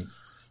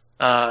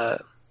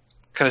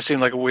 Kind of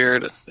seemed like a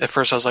weird. At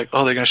first, I was like,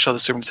 oh, they're going to show the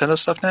Super Nintendo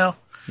stuff now.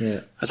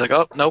 Yeah. I was like,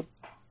 oh, nope.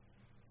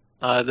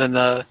 Then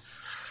there's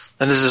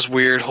this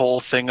weird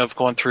whole thing of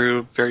going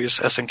through various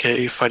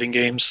SNK fighting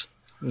games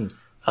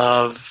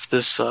of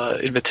this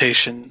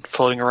invitation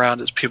floating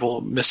around as people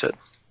miss it.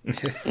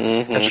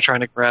 Mm-hmm. After trying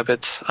to grab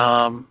it.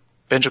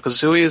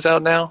 Banjo-Kazooie is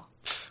out now.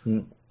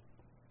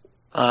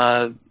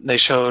 They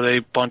showed a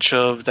bunch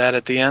of that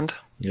at the end.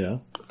 Yeah.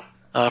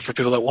 For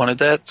people that wanted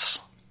that,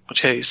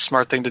 which, hey,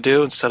 smart thing to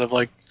do instead of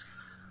like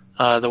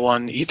the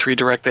one E3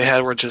 Direct they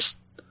had where it just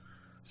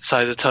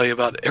decided to tell you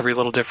about every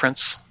little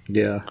difference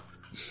Yeah.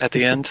 at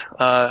the end.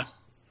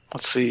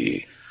 Let's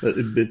see.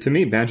 To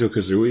me,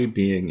 Banjo-Kazooie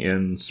being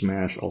in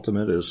Smash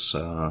Ultimate is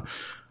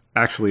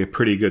actually a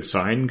pretty good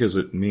sign because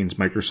it means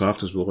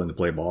Microsoft is willing to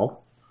play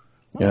ball.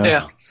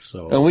 Yeah.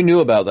 So. And we knew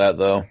about that,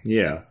 though.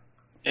 Yeah.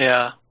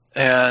 Yeah.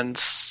 And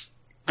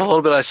the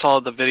little bit I saw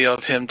of the video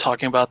of him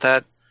talking about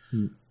that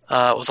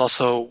was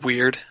also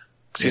weird.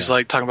 Because he's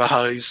like talking about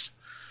how he's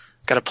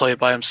got to play it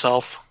by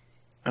himself.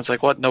 And it's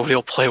like, what? Nobody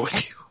will play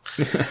with you.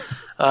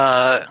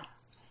 And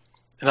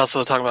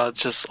also talking about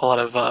just a lot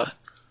of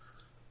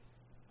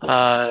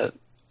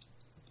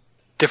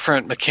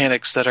different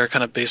mechanics that are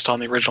kind of based on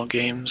the original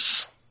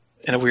games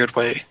in a weird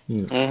way.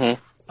 Mm-hmm.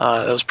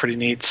 That was pretty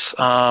neat.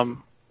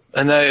 And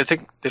I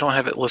think they don't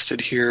have it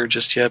listed here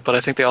just yet, but I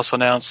think they also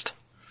announced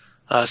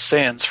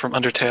Sans from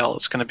Undertale.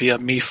 It's going to be a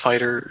Mii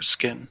Fighter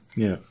skin.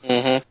 Yeah.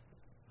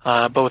 Mm-hmm.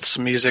 but with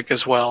some music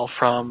as well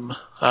from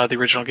the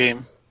original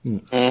game.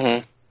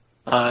 Mm-hmm.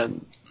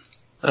 And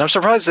I'm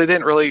surprised they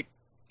didn't really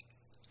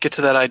get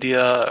to that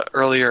idea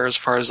earlier, as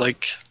far as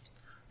like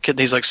getting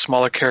these like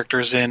smaller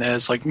characters in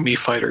as like Mii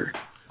Fighter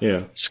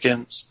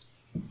skins,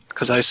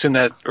 because I assume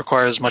that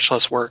requires much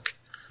less work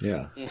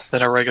than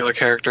a regular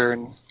character,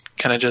 and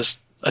kind of just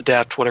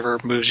adapt whatever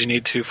moves you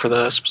need to for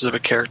the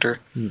specific character.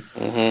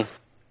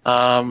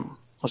 Mm-hmm.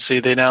 Let's see,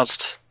 they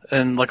announced,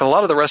 and like a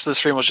lot of the rest of the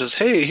stream was just,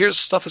 hey, here's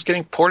stuff that's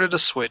getting ported to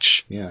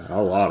Switch. Yeah,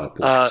 a lot of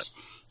ports.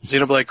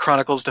 Xenoblade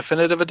Chronicles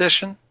Definitive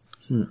Edition,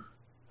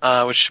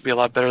 which should be a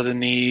lot better than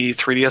the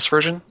 3DS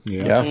version.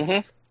 Yeah.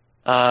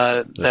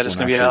 Mm-hmm. That is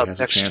going to be out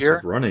next year.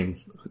 Of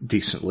running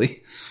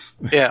decently.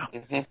 Yeah.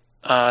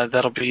 Mm-hmm.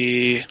 That'll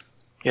be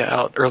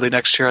out early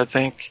next year, I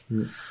think.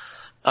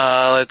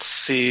 Let's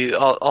see.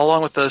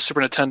 Along with the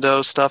Super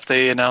Nintendo stuff,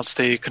 they announced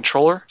a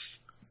controller,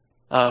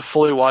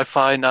 fully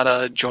Wi-Fi, not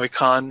a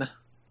Joy-Con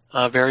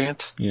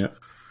variant. Yeah.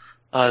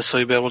 So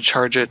you'll be able to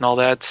charge it and all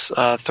that.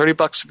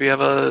 $30 if you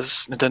have a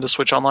Nintendo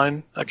Switch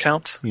Online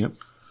account. Yep.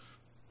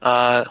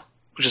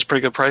 Which is a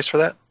pretty good price for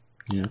that.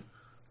 Yeah.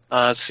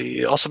 Let's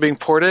see. Also being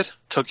ported,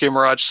 Tokyo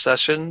Mirage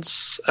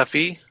Sessions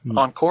FE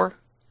Encore.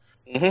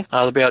 Mm-hmm.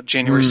 They'll be out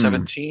January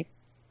 17th.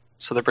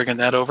 So they're bringing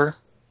that over.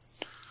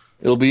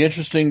 It'll be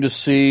interesting to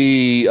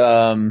see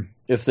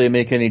if they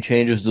make any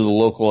changes to the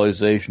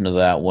localization of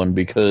that one,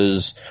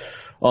 because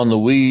on the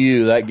Wii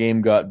U, that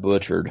game got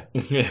butchered.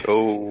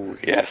 Oh,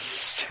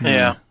 yes.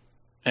 Yeah.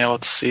 Yeah,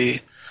 let's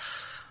see.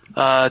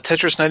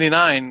 Tetris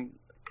 99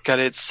 got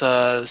its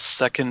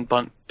second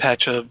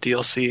patch of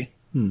DLC,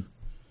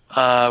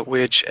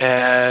 which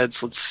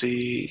adds, let's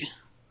see,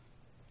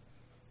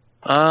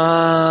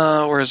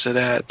 where is it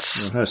at?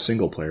 Well, it has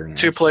single player now.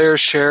 2-player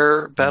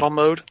share battle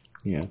mode.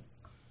 Yeah.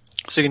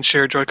 So you can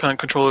share Joy-Con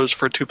controllers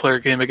for a 2-player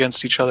game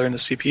against each other in the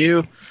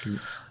CPU.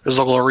 There's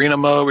local arena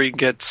mode where you can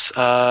get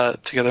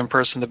together in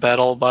person to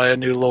battle by a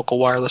new local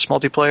wireless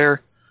multiplayer.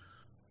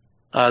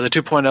 The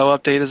 2.0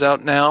 update is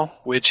out now,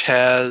 which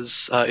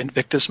has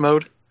Invictus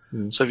mode.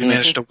 So if you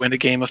manage to win a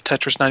game of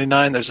Tetris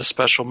 99, there's a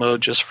special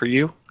mode just for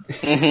you.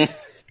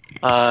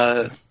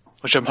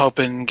 Which I'm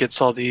hoping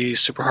gets all the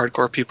super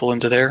hardcore people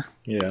into there.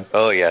 Yeah.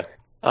 Oh, yeah.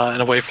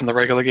 And away from the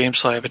regular game,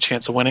 so I have a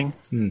chance of winning.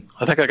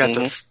 I think I got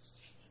the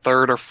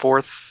third or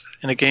fourth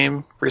in a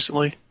game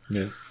recently.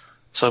 Yeah.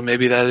 So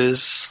maybe that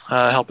is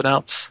helping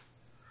out.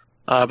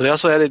 But they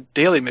also added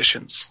daily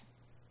missions.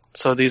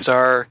 So they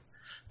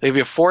give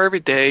you 4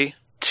 every day.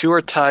 2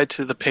 are tied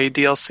to the paid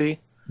DLC,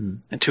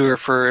 and 2 are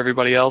for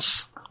everybody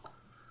else.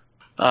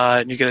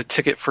 And you get a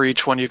ticket for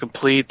each one you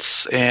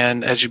complete,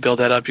 and as you build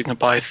that up, you can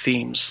buy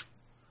themes.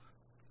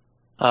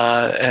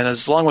 And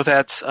as long with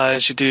that,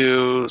 as you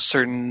do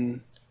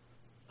certain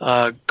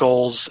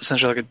goals,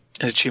 essentially like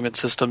an achievement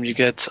system, you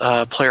get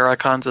player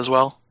icons as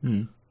well,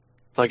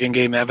 like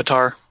in-game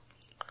avatar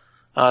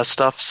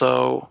stuff.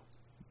 So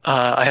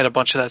I had a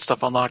bunch of that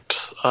stuff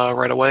unlocked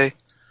right away.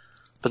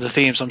 But the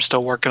themes I'm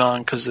still working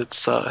on, because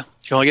it's you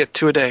only get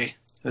 2 a day.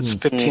 It's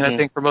 15, I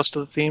think, for most of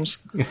the themes.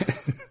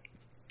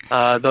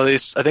 Though I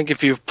think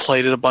if you've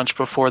played it a bunch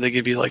before, they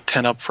give you like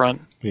 10 up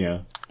front. Yeah.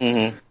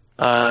 To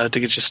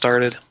get you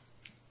started.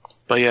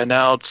 But yeah,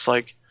 now it's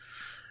like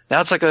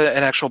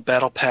an actual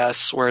battle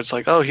pass where it's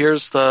like, oh,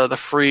 here's the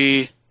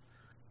free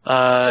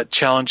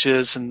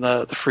challenges and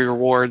the free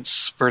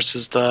rewards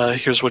versus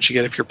here's what you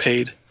get if you're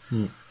paid.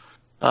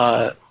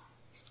 So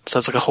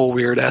that's like a whole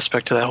weird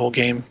aspect to that whole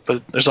game.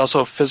 But there's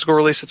also a physical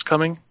release that's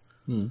coming.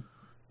 The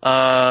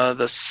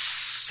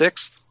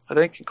 6th, I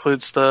think,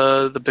 includes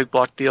the Big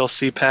Block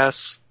DLC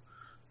pass,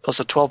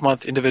 plus a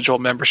 12-month individual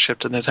membership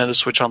to Nintendo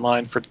Switch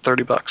Online for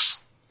 $30.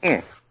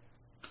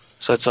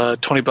 So that's a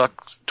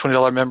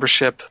 $20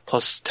 membership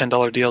plus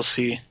 $10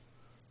 DLC,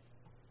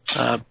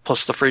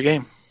 plus the free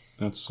game.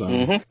 That's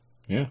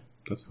yeah.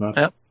 That's not.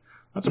 Yep.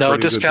 That's a no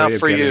pretty discount good way of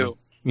for getting, you.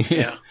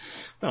 Yeah.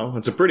 No,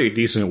 it's a pretty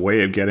decent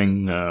way of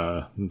getting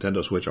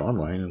Nintendo Switch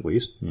Online, at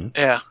least.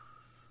 Yeah.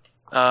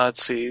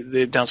 Let's see.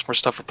 They announced more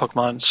stuff for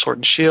Pokemon Sword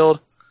and Shield.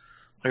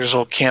 There's a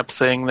little camp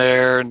thing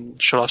there,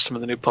 and showed off some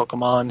of the new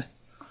Pokemon.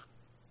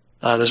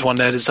 There's one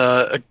that is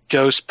a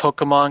ghost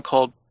Pokemon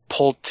called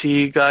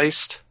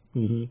Poltegeist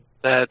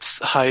that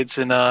hides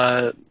in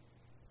a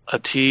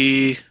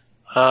tea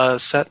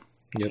set.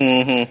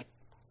 Yep.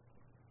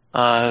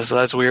 So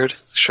that's weird.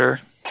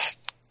 Sure.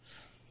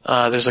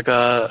 There's like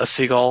a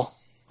seagull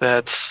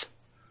that's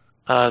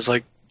is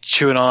like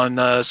chewing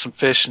on some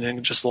fish and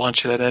then just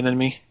launch it at an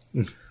enemy.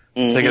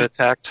 They get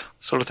attacked,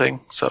 sort of thing.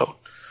 So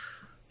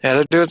yeah,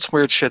 they're doing some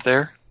weird shit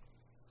there.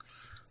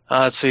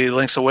 Let's see,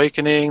 Link's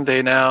Awakening. They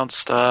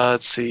announced.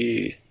 Let's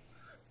see,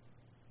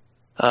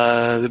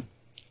 the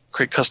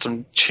create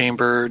custom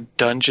chamber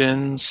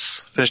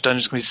dungeons. Finished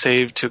dungeons can be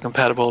saved to a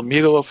compatible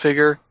Amiibo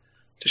figure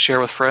to share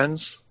with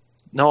friends.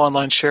 No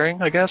online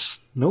sharing, I guess.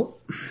 Nope.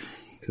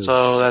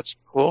 So that's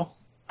cool.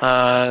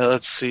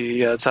 Let's see.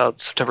 Yeah, it's out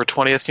September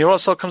 20th. You know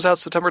what else comes out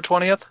September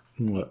 20th?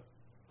 What?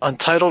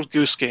 Untitled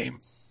Goose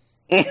Game.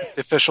 The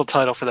official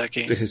title for that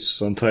game.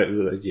 It's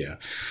untitled. Yeah.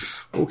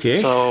 Okay.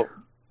 So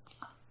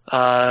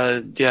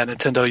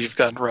Nintendo, you've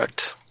gotten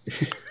wrecked.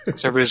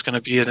 So everybody's going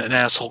to be an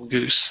asshole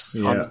goose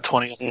on the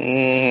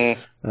 20th.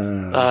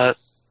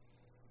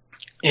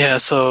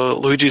 So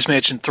Luigi's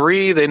Mansion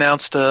 3, they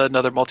announced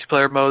another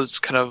multiplayer mode. It's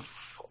kind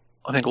of,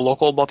 I think,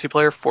 local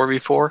multiplayer,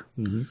 4v4.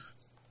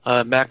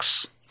 Mm-hmm.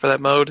 Max for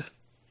that mode.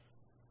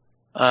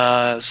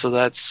 So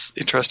that's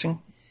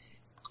interesting.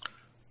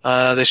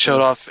 They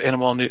showed off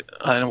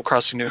Animal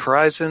Crossing New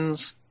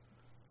Horizons.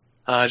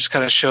 Just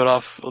kind of showed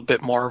off a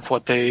bit more of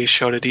what they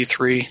showed at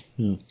E3. I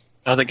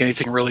don't think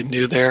anything really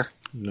new there.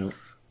 No.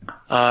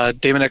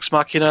 Daemon X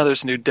Machina,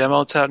 there's a new demo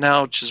that's out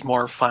now, which is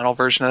more final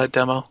version of that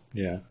demo.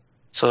 Yeah.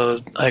 So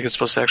I think it's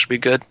supposed to actually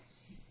be good.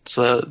 It's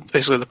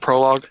basically the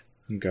prologue.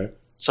 Okay.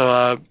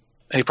 So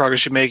any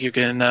progress you make, you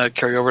can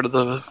carry over to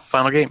the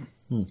final game.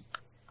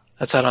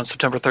 That's out on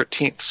September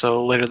 13th,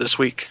 so later this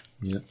week.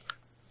 Yeah.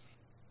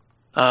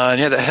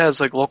 That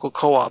has like local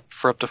co-op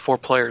for up to 4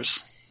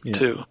 players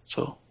too.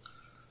 So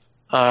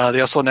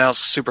they also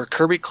announced Super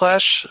Kirby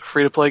Clash, a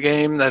free-to-play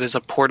game that is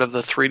a port of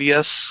the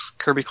 3DS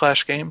Kirby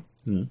Clash game,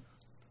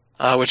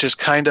 which is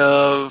kind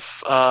of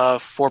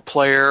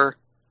 4-player,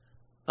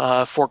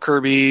 4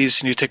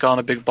 Kirbys, and you take on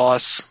a big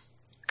boss.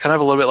 Kind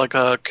of a little bit like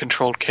a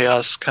Controlled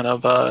Chaos kind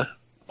of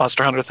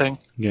Monster Hunter thing.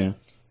 Yeah.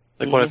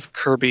 Like what if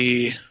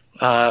Kirby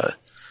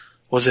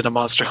was in a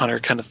Monster Hunter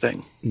kind of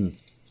thing. You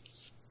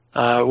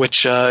can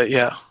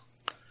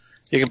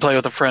play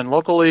with a friend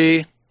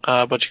locally,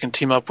 but you can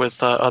team up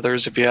with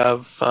others if you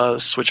have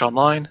Switch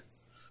Online.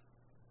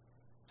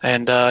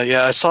 And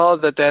I saw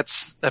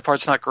that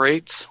part's not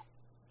great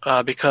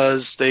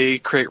because they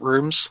create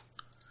rooms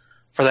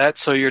for that,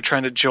 so you're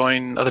trying to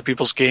join other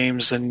people's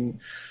games and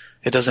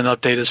it doesn't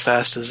update as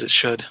fast as it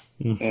should.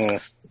 So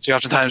you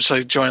oftentimes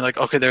join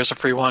okay, there's a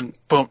free one,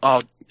 boom,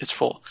 oh, it's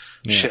full.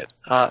 Shit.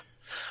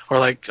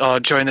 Or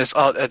join this,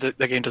 oh,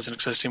 the game doesn't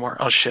exist anymore.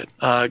 Oh shit,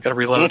 gotta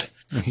reload.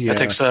 That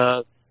takes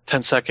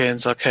 10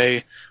 seconds.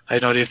 Okay, I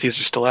have no idea if these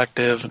are still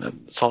active,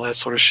 and it's all that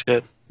sort of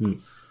shit.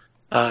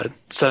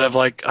 Instead of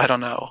I don't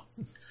know,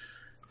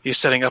 you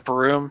setting up a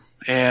room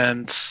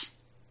and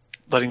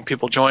letting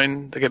people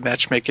join, they get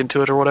matchmake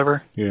into it or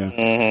whatever.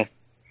 Yeah.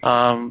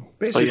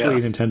 Basically,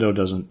 Nintendo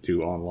doesn't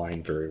do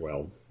online very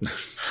well.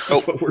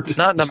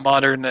 Not in a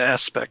modern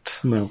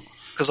aspect. No.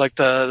 Because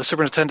the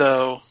Super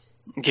Nintendo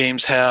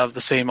games have the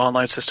same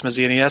online system as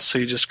the NES, so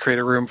you just create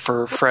a room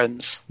for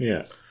friends.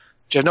 Yeah.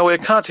 You have no way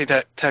of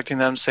contacting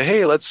them, say,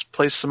 hey, let's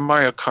play some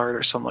Mario Kart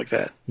or something like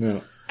that.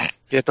 No.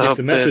 You have to hope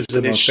message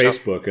them on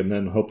Facebook and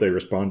then hope they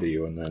respond to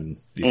you, and then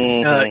you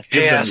can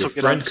give them your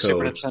friend code.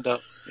 Super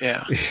Nintendo.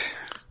 Yeah.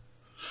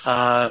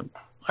 All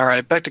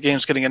right, back to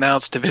games getting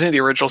announced. Divinity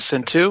Original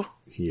Sin 2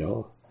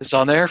 is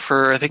on there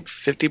for, I think,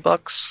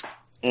 $50.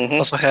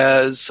 Also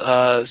has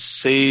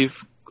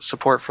save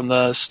support from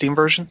the Steam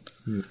version.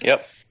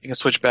 Yep. You can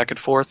switch back and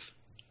forth.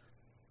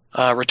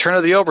 Return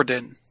of the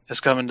Obra is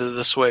coming to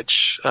the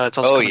Switch. It's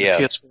also coming to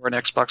PS4 and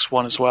Xbox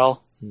One as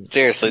well.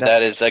 Seriously,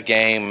 that is a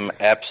game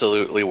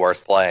absolutely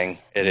worth playing.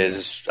 It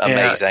is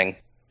amazing.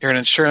 You're an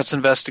insurance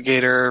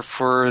investigator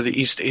for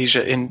the East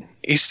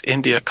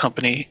India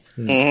Company,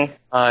 and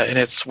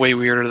it's way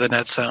weirder than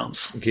that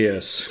sounds.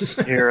 Yes.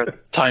 You're a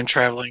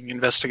time-traveling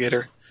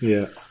investigator.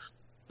 Yeah.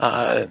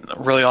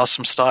 Really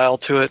awesome style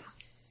to it.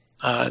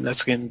 And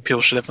that's a game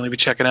people should definitely be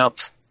checking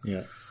out.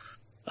 Yeah.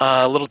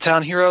 Little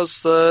Town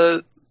Heroes,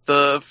 the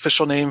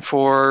official name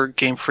for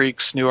Game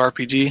Freak's new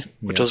RPG,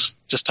 which was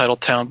just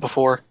titled Town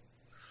before.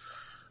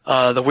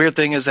 The weird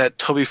thing is that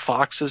Toby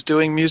Fox is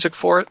doing music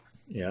for it.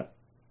 Yeah.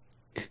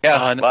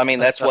 Yeah,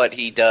 that's what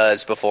he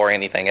does before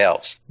anything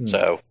else.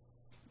 So.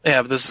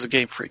 Yeah, but this is a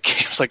Game Freak game.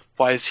 It's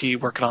why is he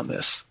working on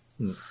this?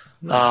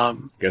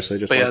 Guess they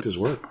just liked his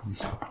work.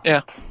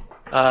 Yeah.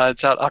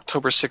 It's out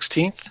October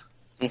 16th.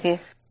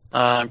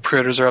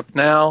 Pre-orders are up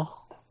now.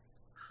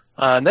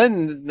 And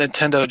then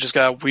Nintendo just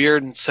got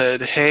weird and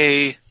said,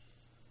 hey,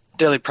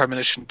 Deadly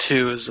Premonition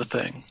 2 is the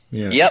thing.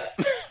 Yeah. Yep.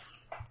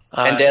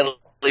 And Deadly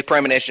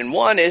Premonition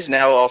 1 is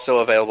now also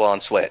available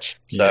on Switch.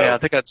 So. Yeah, I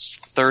think that's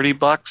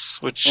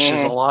 $30, which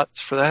is a lot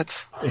for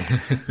that.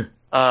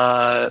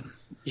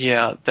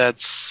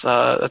 That's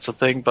a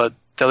thing. But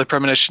Deadly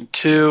Premonition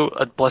 2,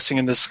 A Blessing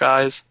in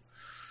Disguise.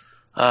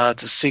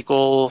 It's a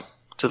sequel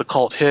to the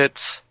cult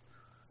hit.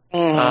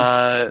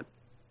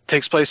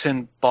 Takes place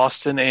in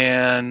Boston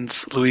and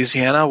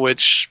Louisiana,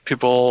 which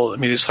people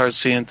immediately start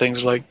seeing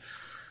things like,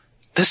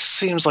 this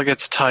seems like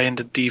it's a tie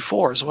into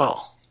D4 as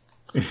well.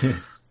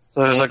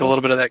 So there's a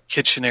little bit of that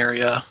kitchen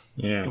area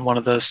in one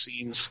of the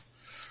scenes.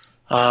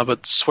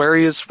 But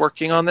Swery is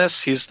working on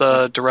this. He's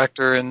the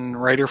director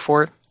and writer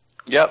for it.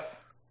 Yep.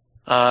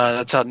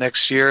 That's out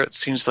next year. It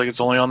seems like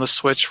it's only on the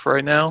Switch for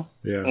right now.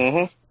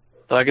 Yeah.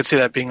 But I could see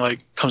that being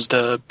comes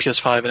to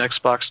PS5 and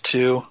Xbox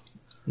too.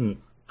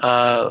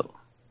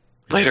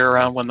 Later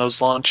around when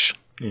those launch.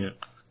 Yeah.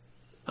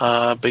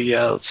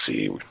 Let's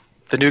see.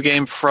 The new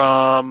game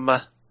from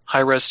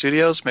Hi-Rez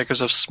Studios,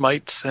 makers of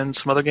Smite and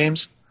some other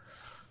games,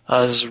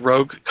 is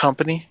Rogue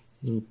Company,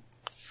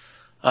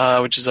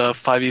 which is a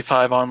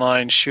 5v5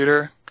 online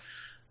shooter.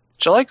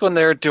 Which I like when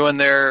they're doing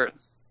their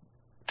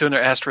doing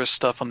their asterisk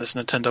stuff on this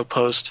Nintendo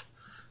post.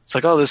 It's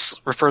like, oh, this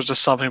refers to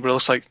something, but it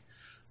looks like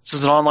this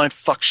is an online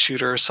fuck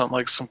shooter or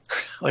something,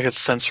 like it's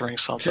censoring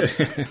something.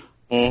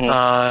 They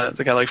got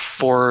like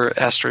 4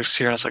 asterisks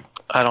here, and it's like,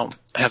 I don't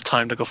have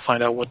time to go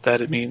find out what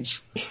that it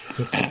means.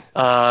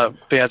 But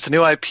yeah, it's a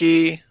new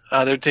IP.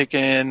 They're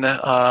taking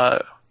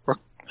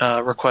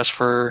requests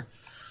for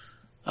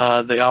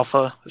the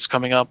alpha is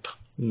coming up.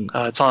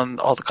 It's on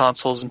all the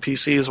consoles and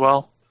PC as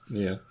well.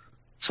 Yeah.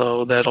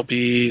 So that'll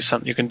be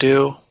something you can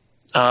do.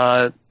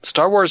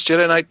 Star Wars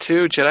Jedi Knight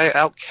 2, Jedi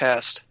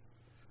Outcast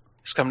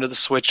is coming to the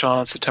Switch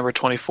on September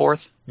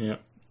 24th. Yeah.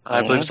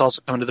 I believe it's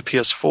also coming to the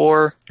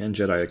PS4. And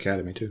Jedi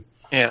Academy, too.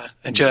 Yeah,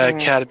 and Jedi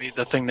Academy,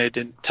 the thing they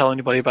didn't tell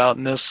anybody about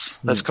in this,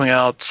 that's coming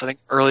out, I think,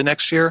 early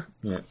next year.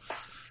 Yeah.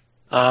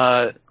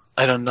 I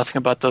know nothing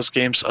about those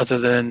games other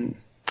than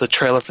the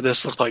trailer for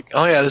this looked like,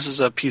 oh yeah, this is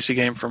a PC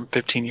game from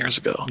 15 years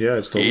ago. Yeah,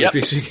 it's totally a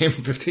PC game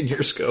from 15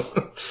 years ago.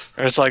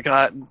 Or it's like,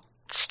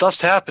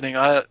 stuff's happening.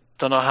 I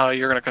don't know how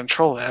you're going to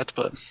control that,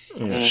 but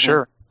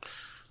sure.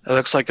 It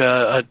looks like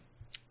a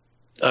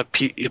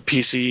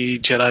PC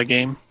Jedi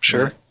game,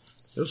 sure.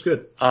 It was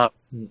good.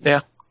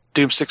 Yeah.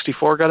 Doom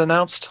 64 got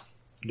announced.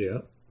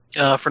 Yeah.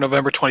 For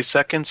November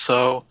 22nd,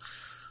 so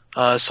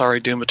sorry,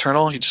 Doom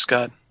Eternal. You just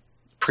got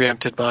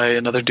preempted by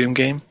another Doom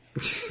game.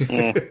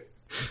 Well,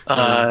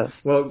 I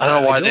don't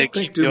know why they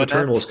keep Doom doing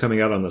Eternal that. is coming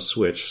out on the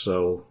Switch,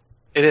 so...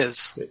 It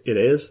is. It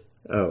is?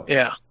 Oh.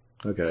 Yeah.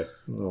 Okay.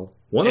 Well,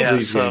 one of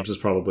these games is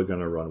probably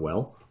going to run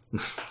well.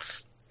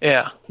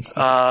 Yeah.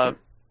 I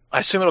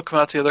assume it'll come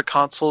out to the other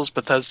consoles.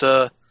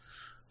 Bethesda,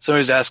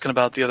 somebody's asking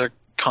about the other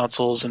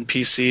consoles and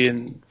PC,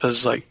 and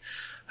Bethesda's like,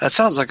 that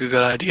sounds like a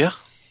good idea.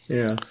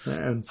 Yeah.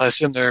 And So I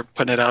assume they're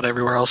putting it out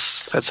everywhere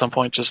else at some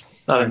point, just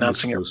not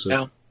announcing exclusive. it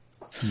right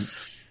now.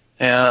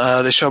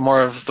 And they show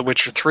more of The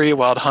Witcher 3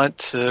 Wild Hunt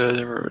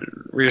to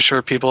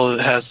reassure people it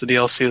has the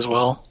DLC as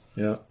well.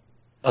 Yeah.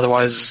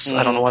 Otherwise,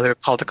 I don't know why they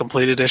would call it the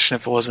Complete Edition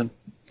if it wasn't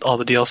all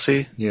the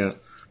DLC. Yeah.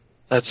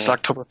 That's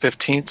October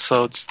 15th,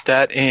 so it's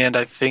that and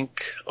I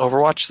think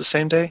Overwatch the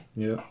same day.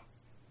 Yeah.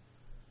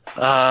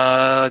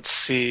 Let's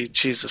see.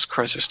 Jesus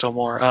Christ, there's still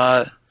more.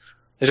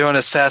 They're doing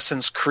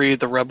Assassin's Creed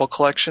The Rebel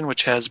Collection,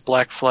 which has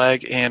Black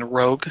Flag and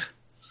Rogue.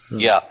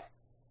 Yeah.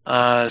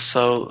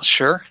 So,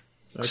 sure.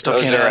 Still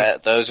Those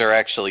can't those are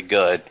actually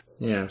good.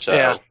 Yeah. So,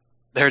 Yeah.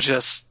 They're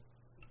just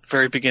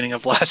very beginning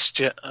of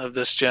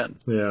this gen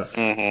Yeah.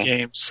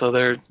 games, so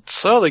they're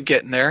slowly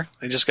getting there.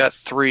 They just got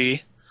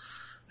 3,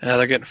 and now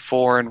they're getting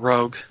 4 in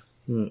Rogue.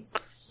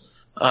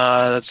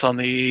 That's on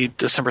the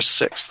December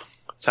 6th.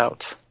 It's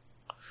out.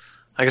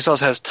 I guess it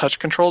also has touch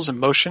controls and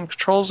motion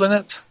controls in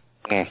it.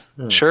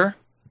 Sure.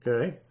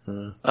 Okay.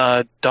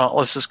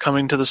 Dauntless is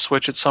coming to the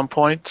Switch at some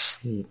point.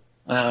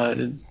 I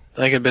think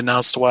it had been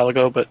announced a while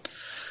ago, but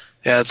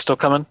yeah, it's still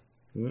coming.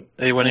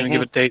 They wouldn't even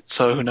give a date,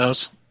 so who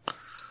knows.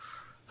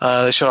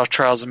 They showed off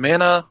Trials of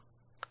Mana,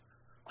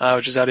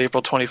 which is out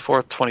April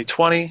 24th,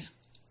 2020.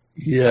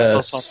 Yes. It's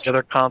also on the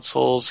other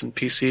consoles and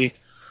PC.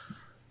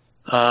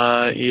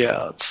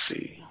 Yeah, let's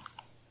see.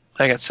 I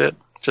think that's it.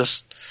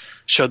 Just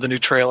showed the new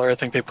trailer I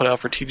think they put out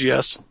for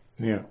TGS.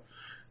 Yeah.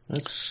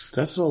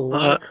 That's a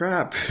lot of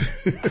crap.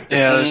 Yeah,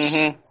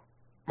 there's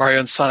Mario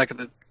and Sonic at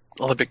the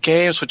Olympic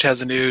Games, which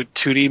has a new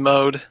 2D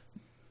mode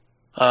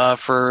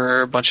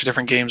for a bunch of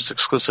different games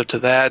exclusive to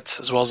that,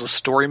 as well as a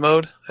story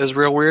mode that is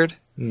real weird.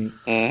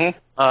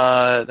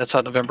 That's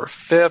out November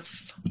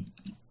 5th.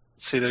 Let's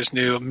see, there's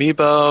new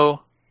Amiibo.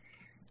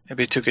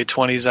 Maybe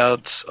 2K20's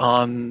out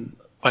on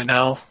by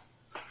now.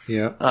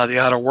 Yeah. The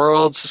Outer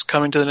Worlds is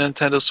coming to the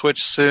Nintendo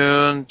Switch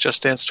soon.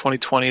 Just Dance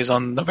 2020 is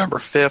on November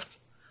 5th.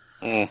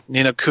 Ni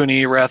no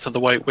Kuni Wrath of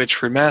the White Witch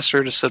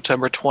Remastered is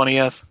September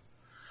 20th.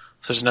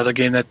 So there's another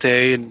game that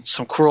day. And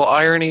some cruel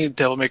irony,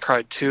 Devil May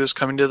Cry 2 is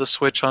coming to the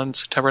Switch on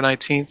September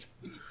 19th.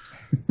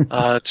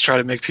 To try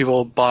to make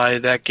people buy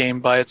that game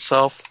by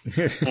itself.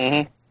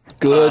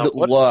 Good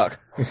luck.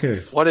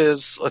 What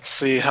is, let's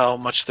see how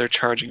much they're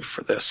charging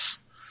for this.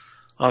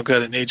 Oh,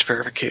 good, an age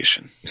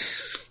verification.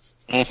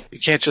 You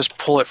can't just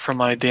pull it from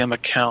my damn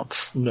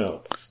account.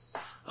 No.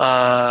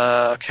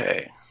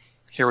 Okay.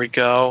 Here we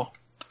go.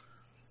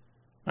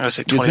 I'm going to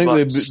say You'd 20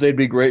 think bucks. they'd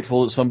be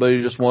grateful that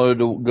somebody just wanted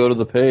to go to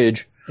the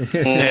page.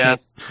 Yeah,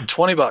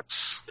 20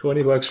 bucks.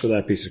 $20 for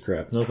that piece of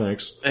crap. No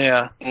thanks.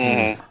 Yeah.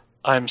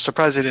 I'm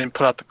surprised they didn't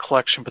put out the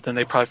collection, but then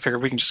they probably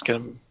figured we can just get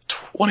them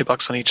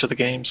 $20 on each of the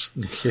games.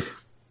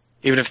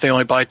 Even if they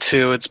only buy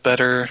 2, it's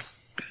better.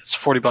 It's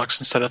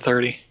 $40 instead of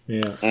 30.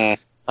 Yeah.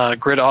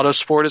 Grid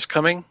Autosport is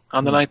coming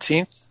on the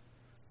 19th.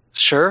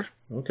 Sure.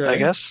 Okay. I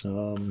guess.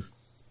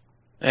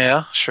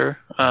 Yeah, sure.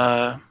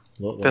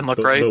 Didn't look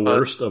right. The but,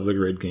 worst of the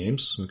Grid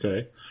games.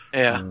 Okay.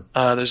 Yeah.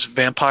 There's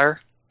Vampire,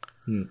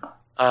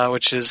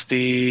 which is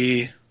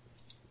the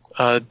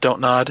Don't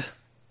Nod,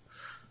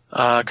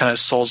 kind of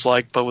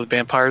Souls-like, but with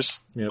vampires.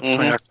 Yep. It's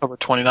coming October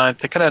 29th.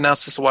 They kind of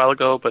announced this a while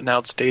ago, but now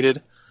it's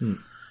dated.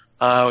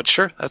 Which,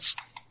 sure, that's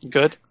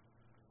good.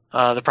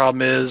 The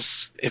problem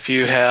is, if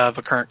you have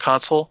a current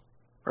console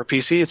or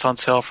PC, it's on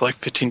sale for like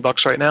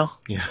 $15 right now.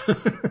 Yeah.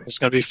 It's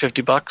going to be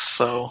 $50,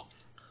 so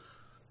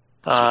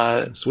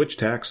Switch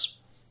tax.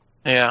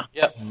 Yeah.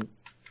 Yep.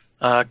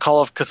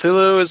 Call of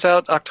Cthulhu is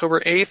out October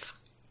 8th.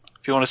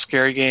 If you want a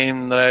scary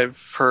game that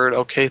I've heard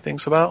okay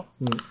things about.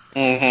 Mm-hmm.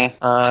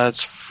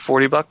 It's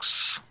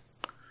 $40.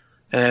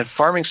 And then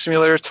Farming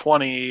Simulator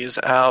 20 is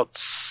out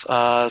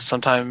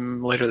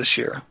sometime later this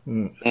year,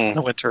 in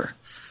the winter.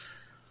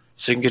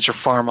 So you can get your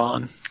farm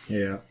on.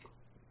 Yeah.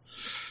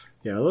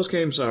 Yeah, those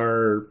games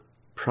are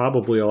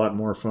probably a lot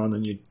more fun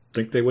than you'd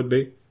think they would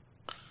be.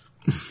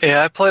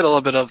 Yeah, I played a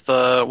little bit of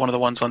one of the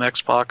ones on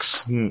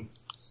Xbox.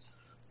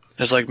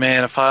 It's like,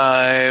 man, if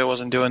I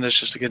wasn't doing this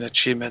just to get an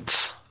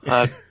achievement,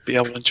 I'd be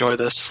able to enjoy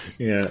this.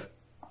 Yeah.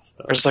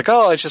 Or it's like,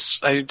 oh, I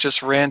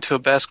just ran to a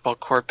basketball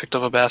court, picked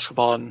up a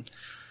basketball, and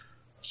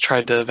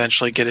tried to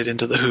eventually get it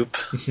into the hoop,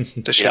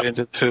 to shoot it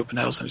into the hoop, and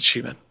that was an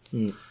achievement.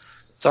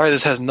 Sorry,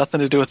 this has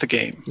nothing to do with the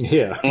game.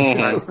 Yeah,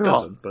 it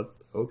doesn't, but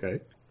okay.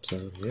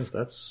 So yeah,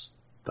 that's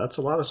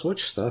a lot of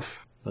Switch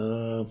stuff.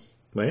 Man,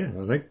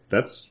 I think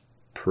that's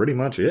pretty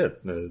much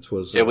it. It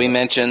was. Did we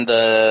mention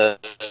the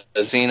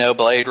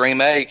Xenoblade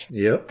remake?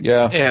 Yep.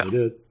 Yeah. We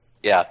did.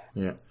 Yeah.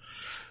 Yeah.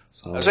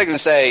 So, I was going to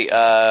say,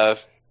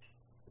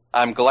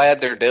 I'm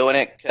glad they're doing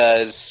it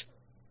because,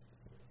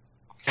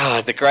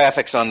 God, the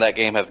graphics on that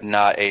game have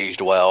not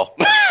aged well.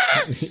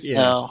 yeah.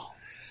 No.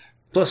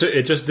 Plus,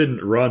 it just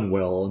didn't run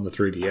well on the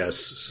 3DS,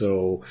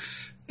 so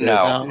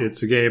No.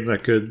 it's a game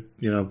that could,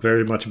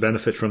 very much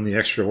benefit from the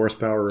extra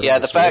horsepower. Yeah,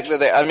 of the fact Switch.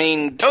 that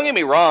don't get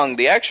me wrong,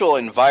 the actual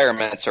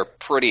environments are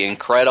pretty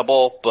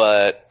incredible,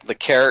 but the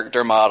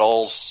character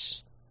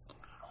models.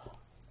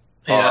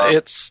 Yeah,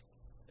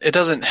 it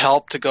doesn't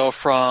help to go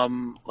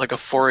from like a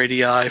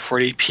 480i,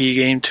 480p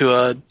game to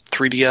a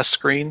 3DS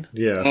screen.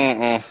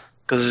 Yeah.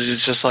 Because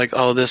it's just like,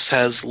 oh, this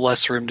has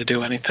less room to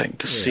do anything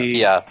to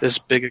see this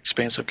big,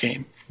 expansive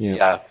game.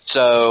 Yeah.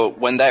 So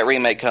when that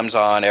remake comes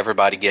on,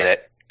 everybody get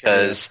it.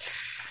 Because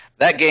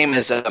that game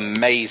is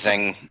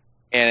amazing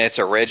and it's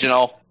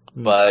original,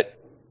 but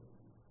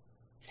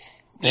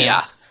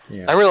yeah.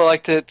 I really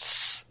liked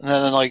it. And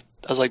then I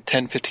was like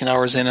 10, 15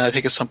 hours in, and I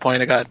think at some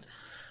point I got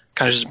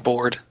kind of just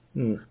bored.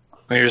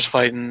 When you're just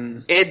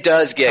fighting. It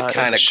does get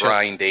kind of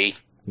grindy.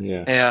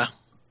 Yeah. Yeah.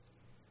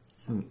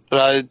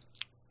 But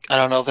I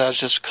don't know if that was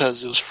just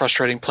because it was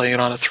frustrating playing it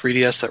on a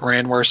 3DS that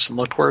ran worse and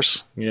looked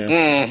worse.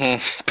 Yeah.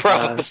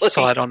 Probably.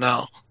 So I don't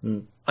know. I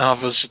don't know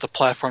if it was just a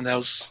platform that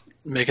was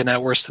making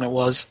that worse than it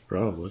was.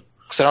 Probably.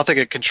 Because I don't think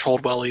it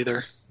controlled well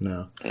either.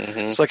 No.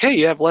 It's like, hey,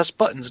 you have less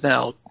buttons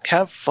now.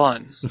 Have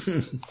fun.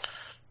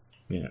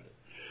 Yeah.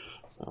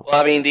 Well,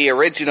 I mean, the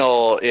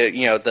original,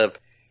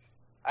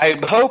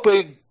 I'm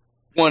hoping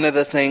one of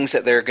the things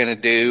that they're going to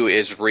do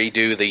is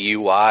redo the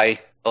UI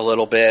a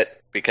little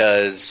bit,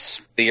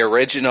 because the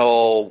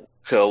original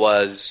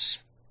was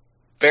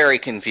very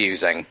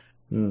confusing.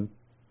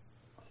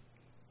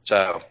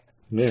 So.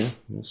 Yeah,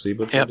 we'll see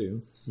what they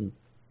do.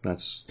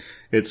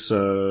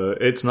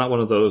 It's not one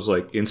of those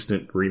like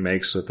instant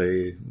remakes that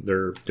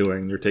they're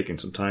doing. They're taking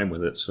some time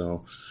with it.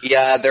 So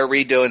yeah, they're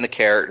redoing the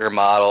character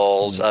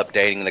models,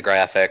 updating the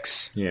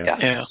graphics.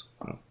 Yeah.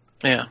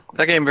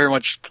 That game very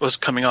much was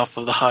coming off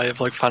of the high of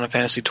like Final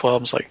Fantasy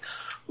 12. It's like,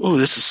 ooh,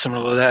 this is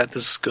similar to that.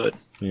 This is good.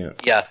 Yeah.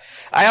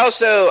 I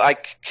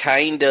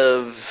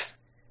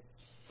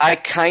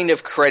kind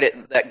of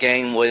credit that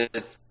game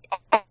with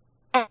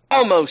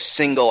almost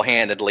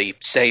single-handedly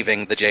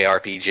saving the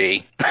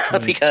JRPG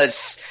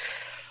because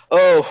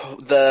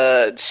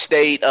the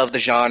state of the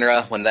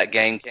genre when that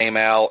game came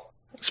out,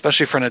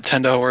 especially for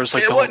Nintendo, where it's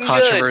like the whole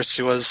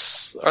controversy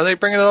was, are they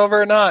bringing it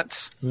over or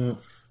not?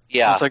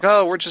 Yeah, it's like,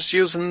 oh, we're just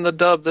using the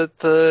dub that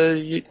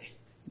the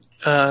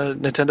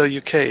Nintendo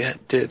UK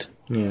did.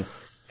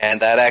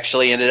 And that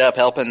actually ended up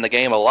helping the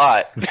game a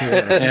lot.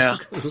 Yeah.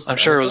 I'm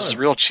sure it was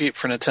real cheap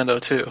for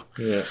Nintendo too.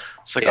 Yeah,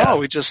 it's like, oh,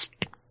 we just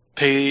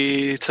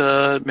pay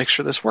to make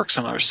sure this works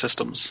on our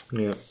systems.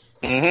 Yeah.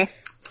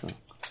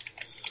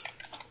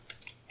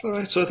 All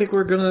right, so I think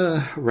we're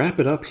gonna wrap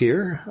it up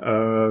here.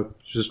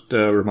 Just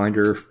a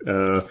reminder,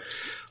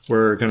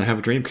 we're gonna have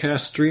a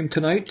Dreamcast stream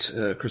tonight.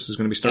 Chris is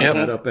gonna be starting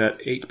that up at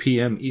 8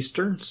 p.m.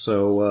 Eastern.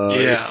 So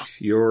if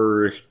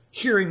you're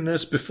hearing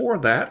this before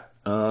that,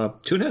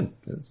 tune in.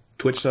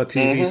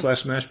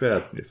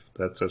 Twitch.tv/Smashpad, if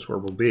that's where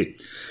we'll be.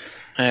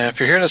 If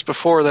you're hearing this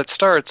before that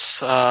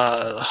starts,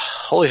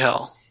 holy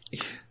hell.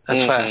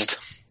 That's fast.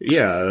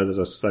 Yeah,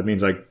 that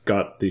means I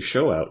got the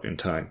show out in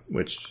time,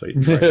 which I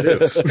try to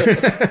do.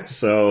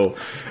 So,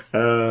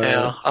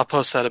 I'll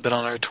post that a bit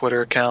on our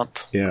Twitter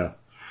account. Yeah.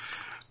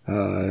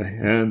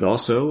 And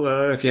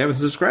also, if you haven't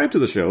subscribed to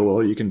the show,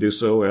 well, you can do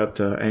so at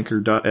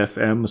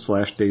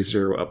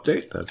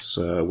anchor.fm/day0update. That's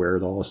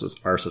where all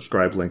our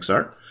subscribe links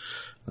are.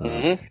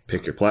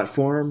 Pick your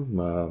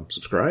platform,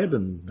 subscribe,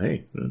 and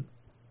hey,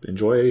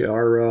 enjoy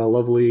our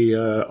lovely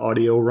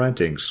audio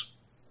rantings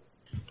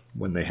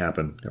when they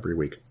happen every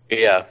week.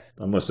 Yeah.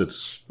 Unless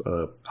it's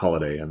a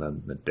holiday and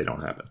then they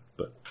don't happen.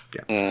 But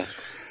yeah.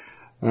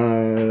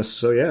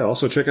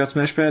 Also check out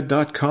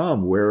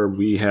Smashpad.com, where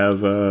we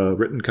have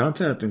written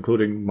content,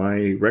 including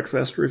my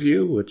Wreckfest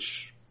review,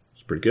 which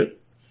is pretty good.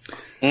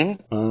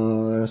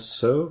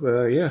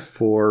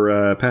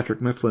 For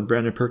Patrick Mifflin,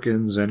 Brandon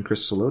Perkins, and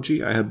Chris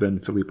Sologi, I have been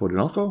Filippo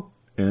D'Onofo,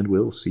 and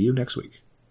we'll see you next week.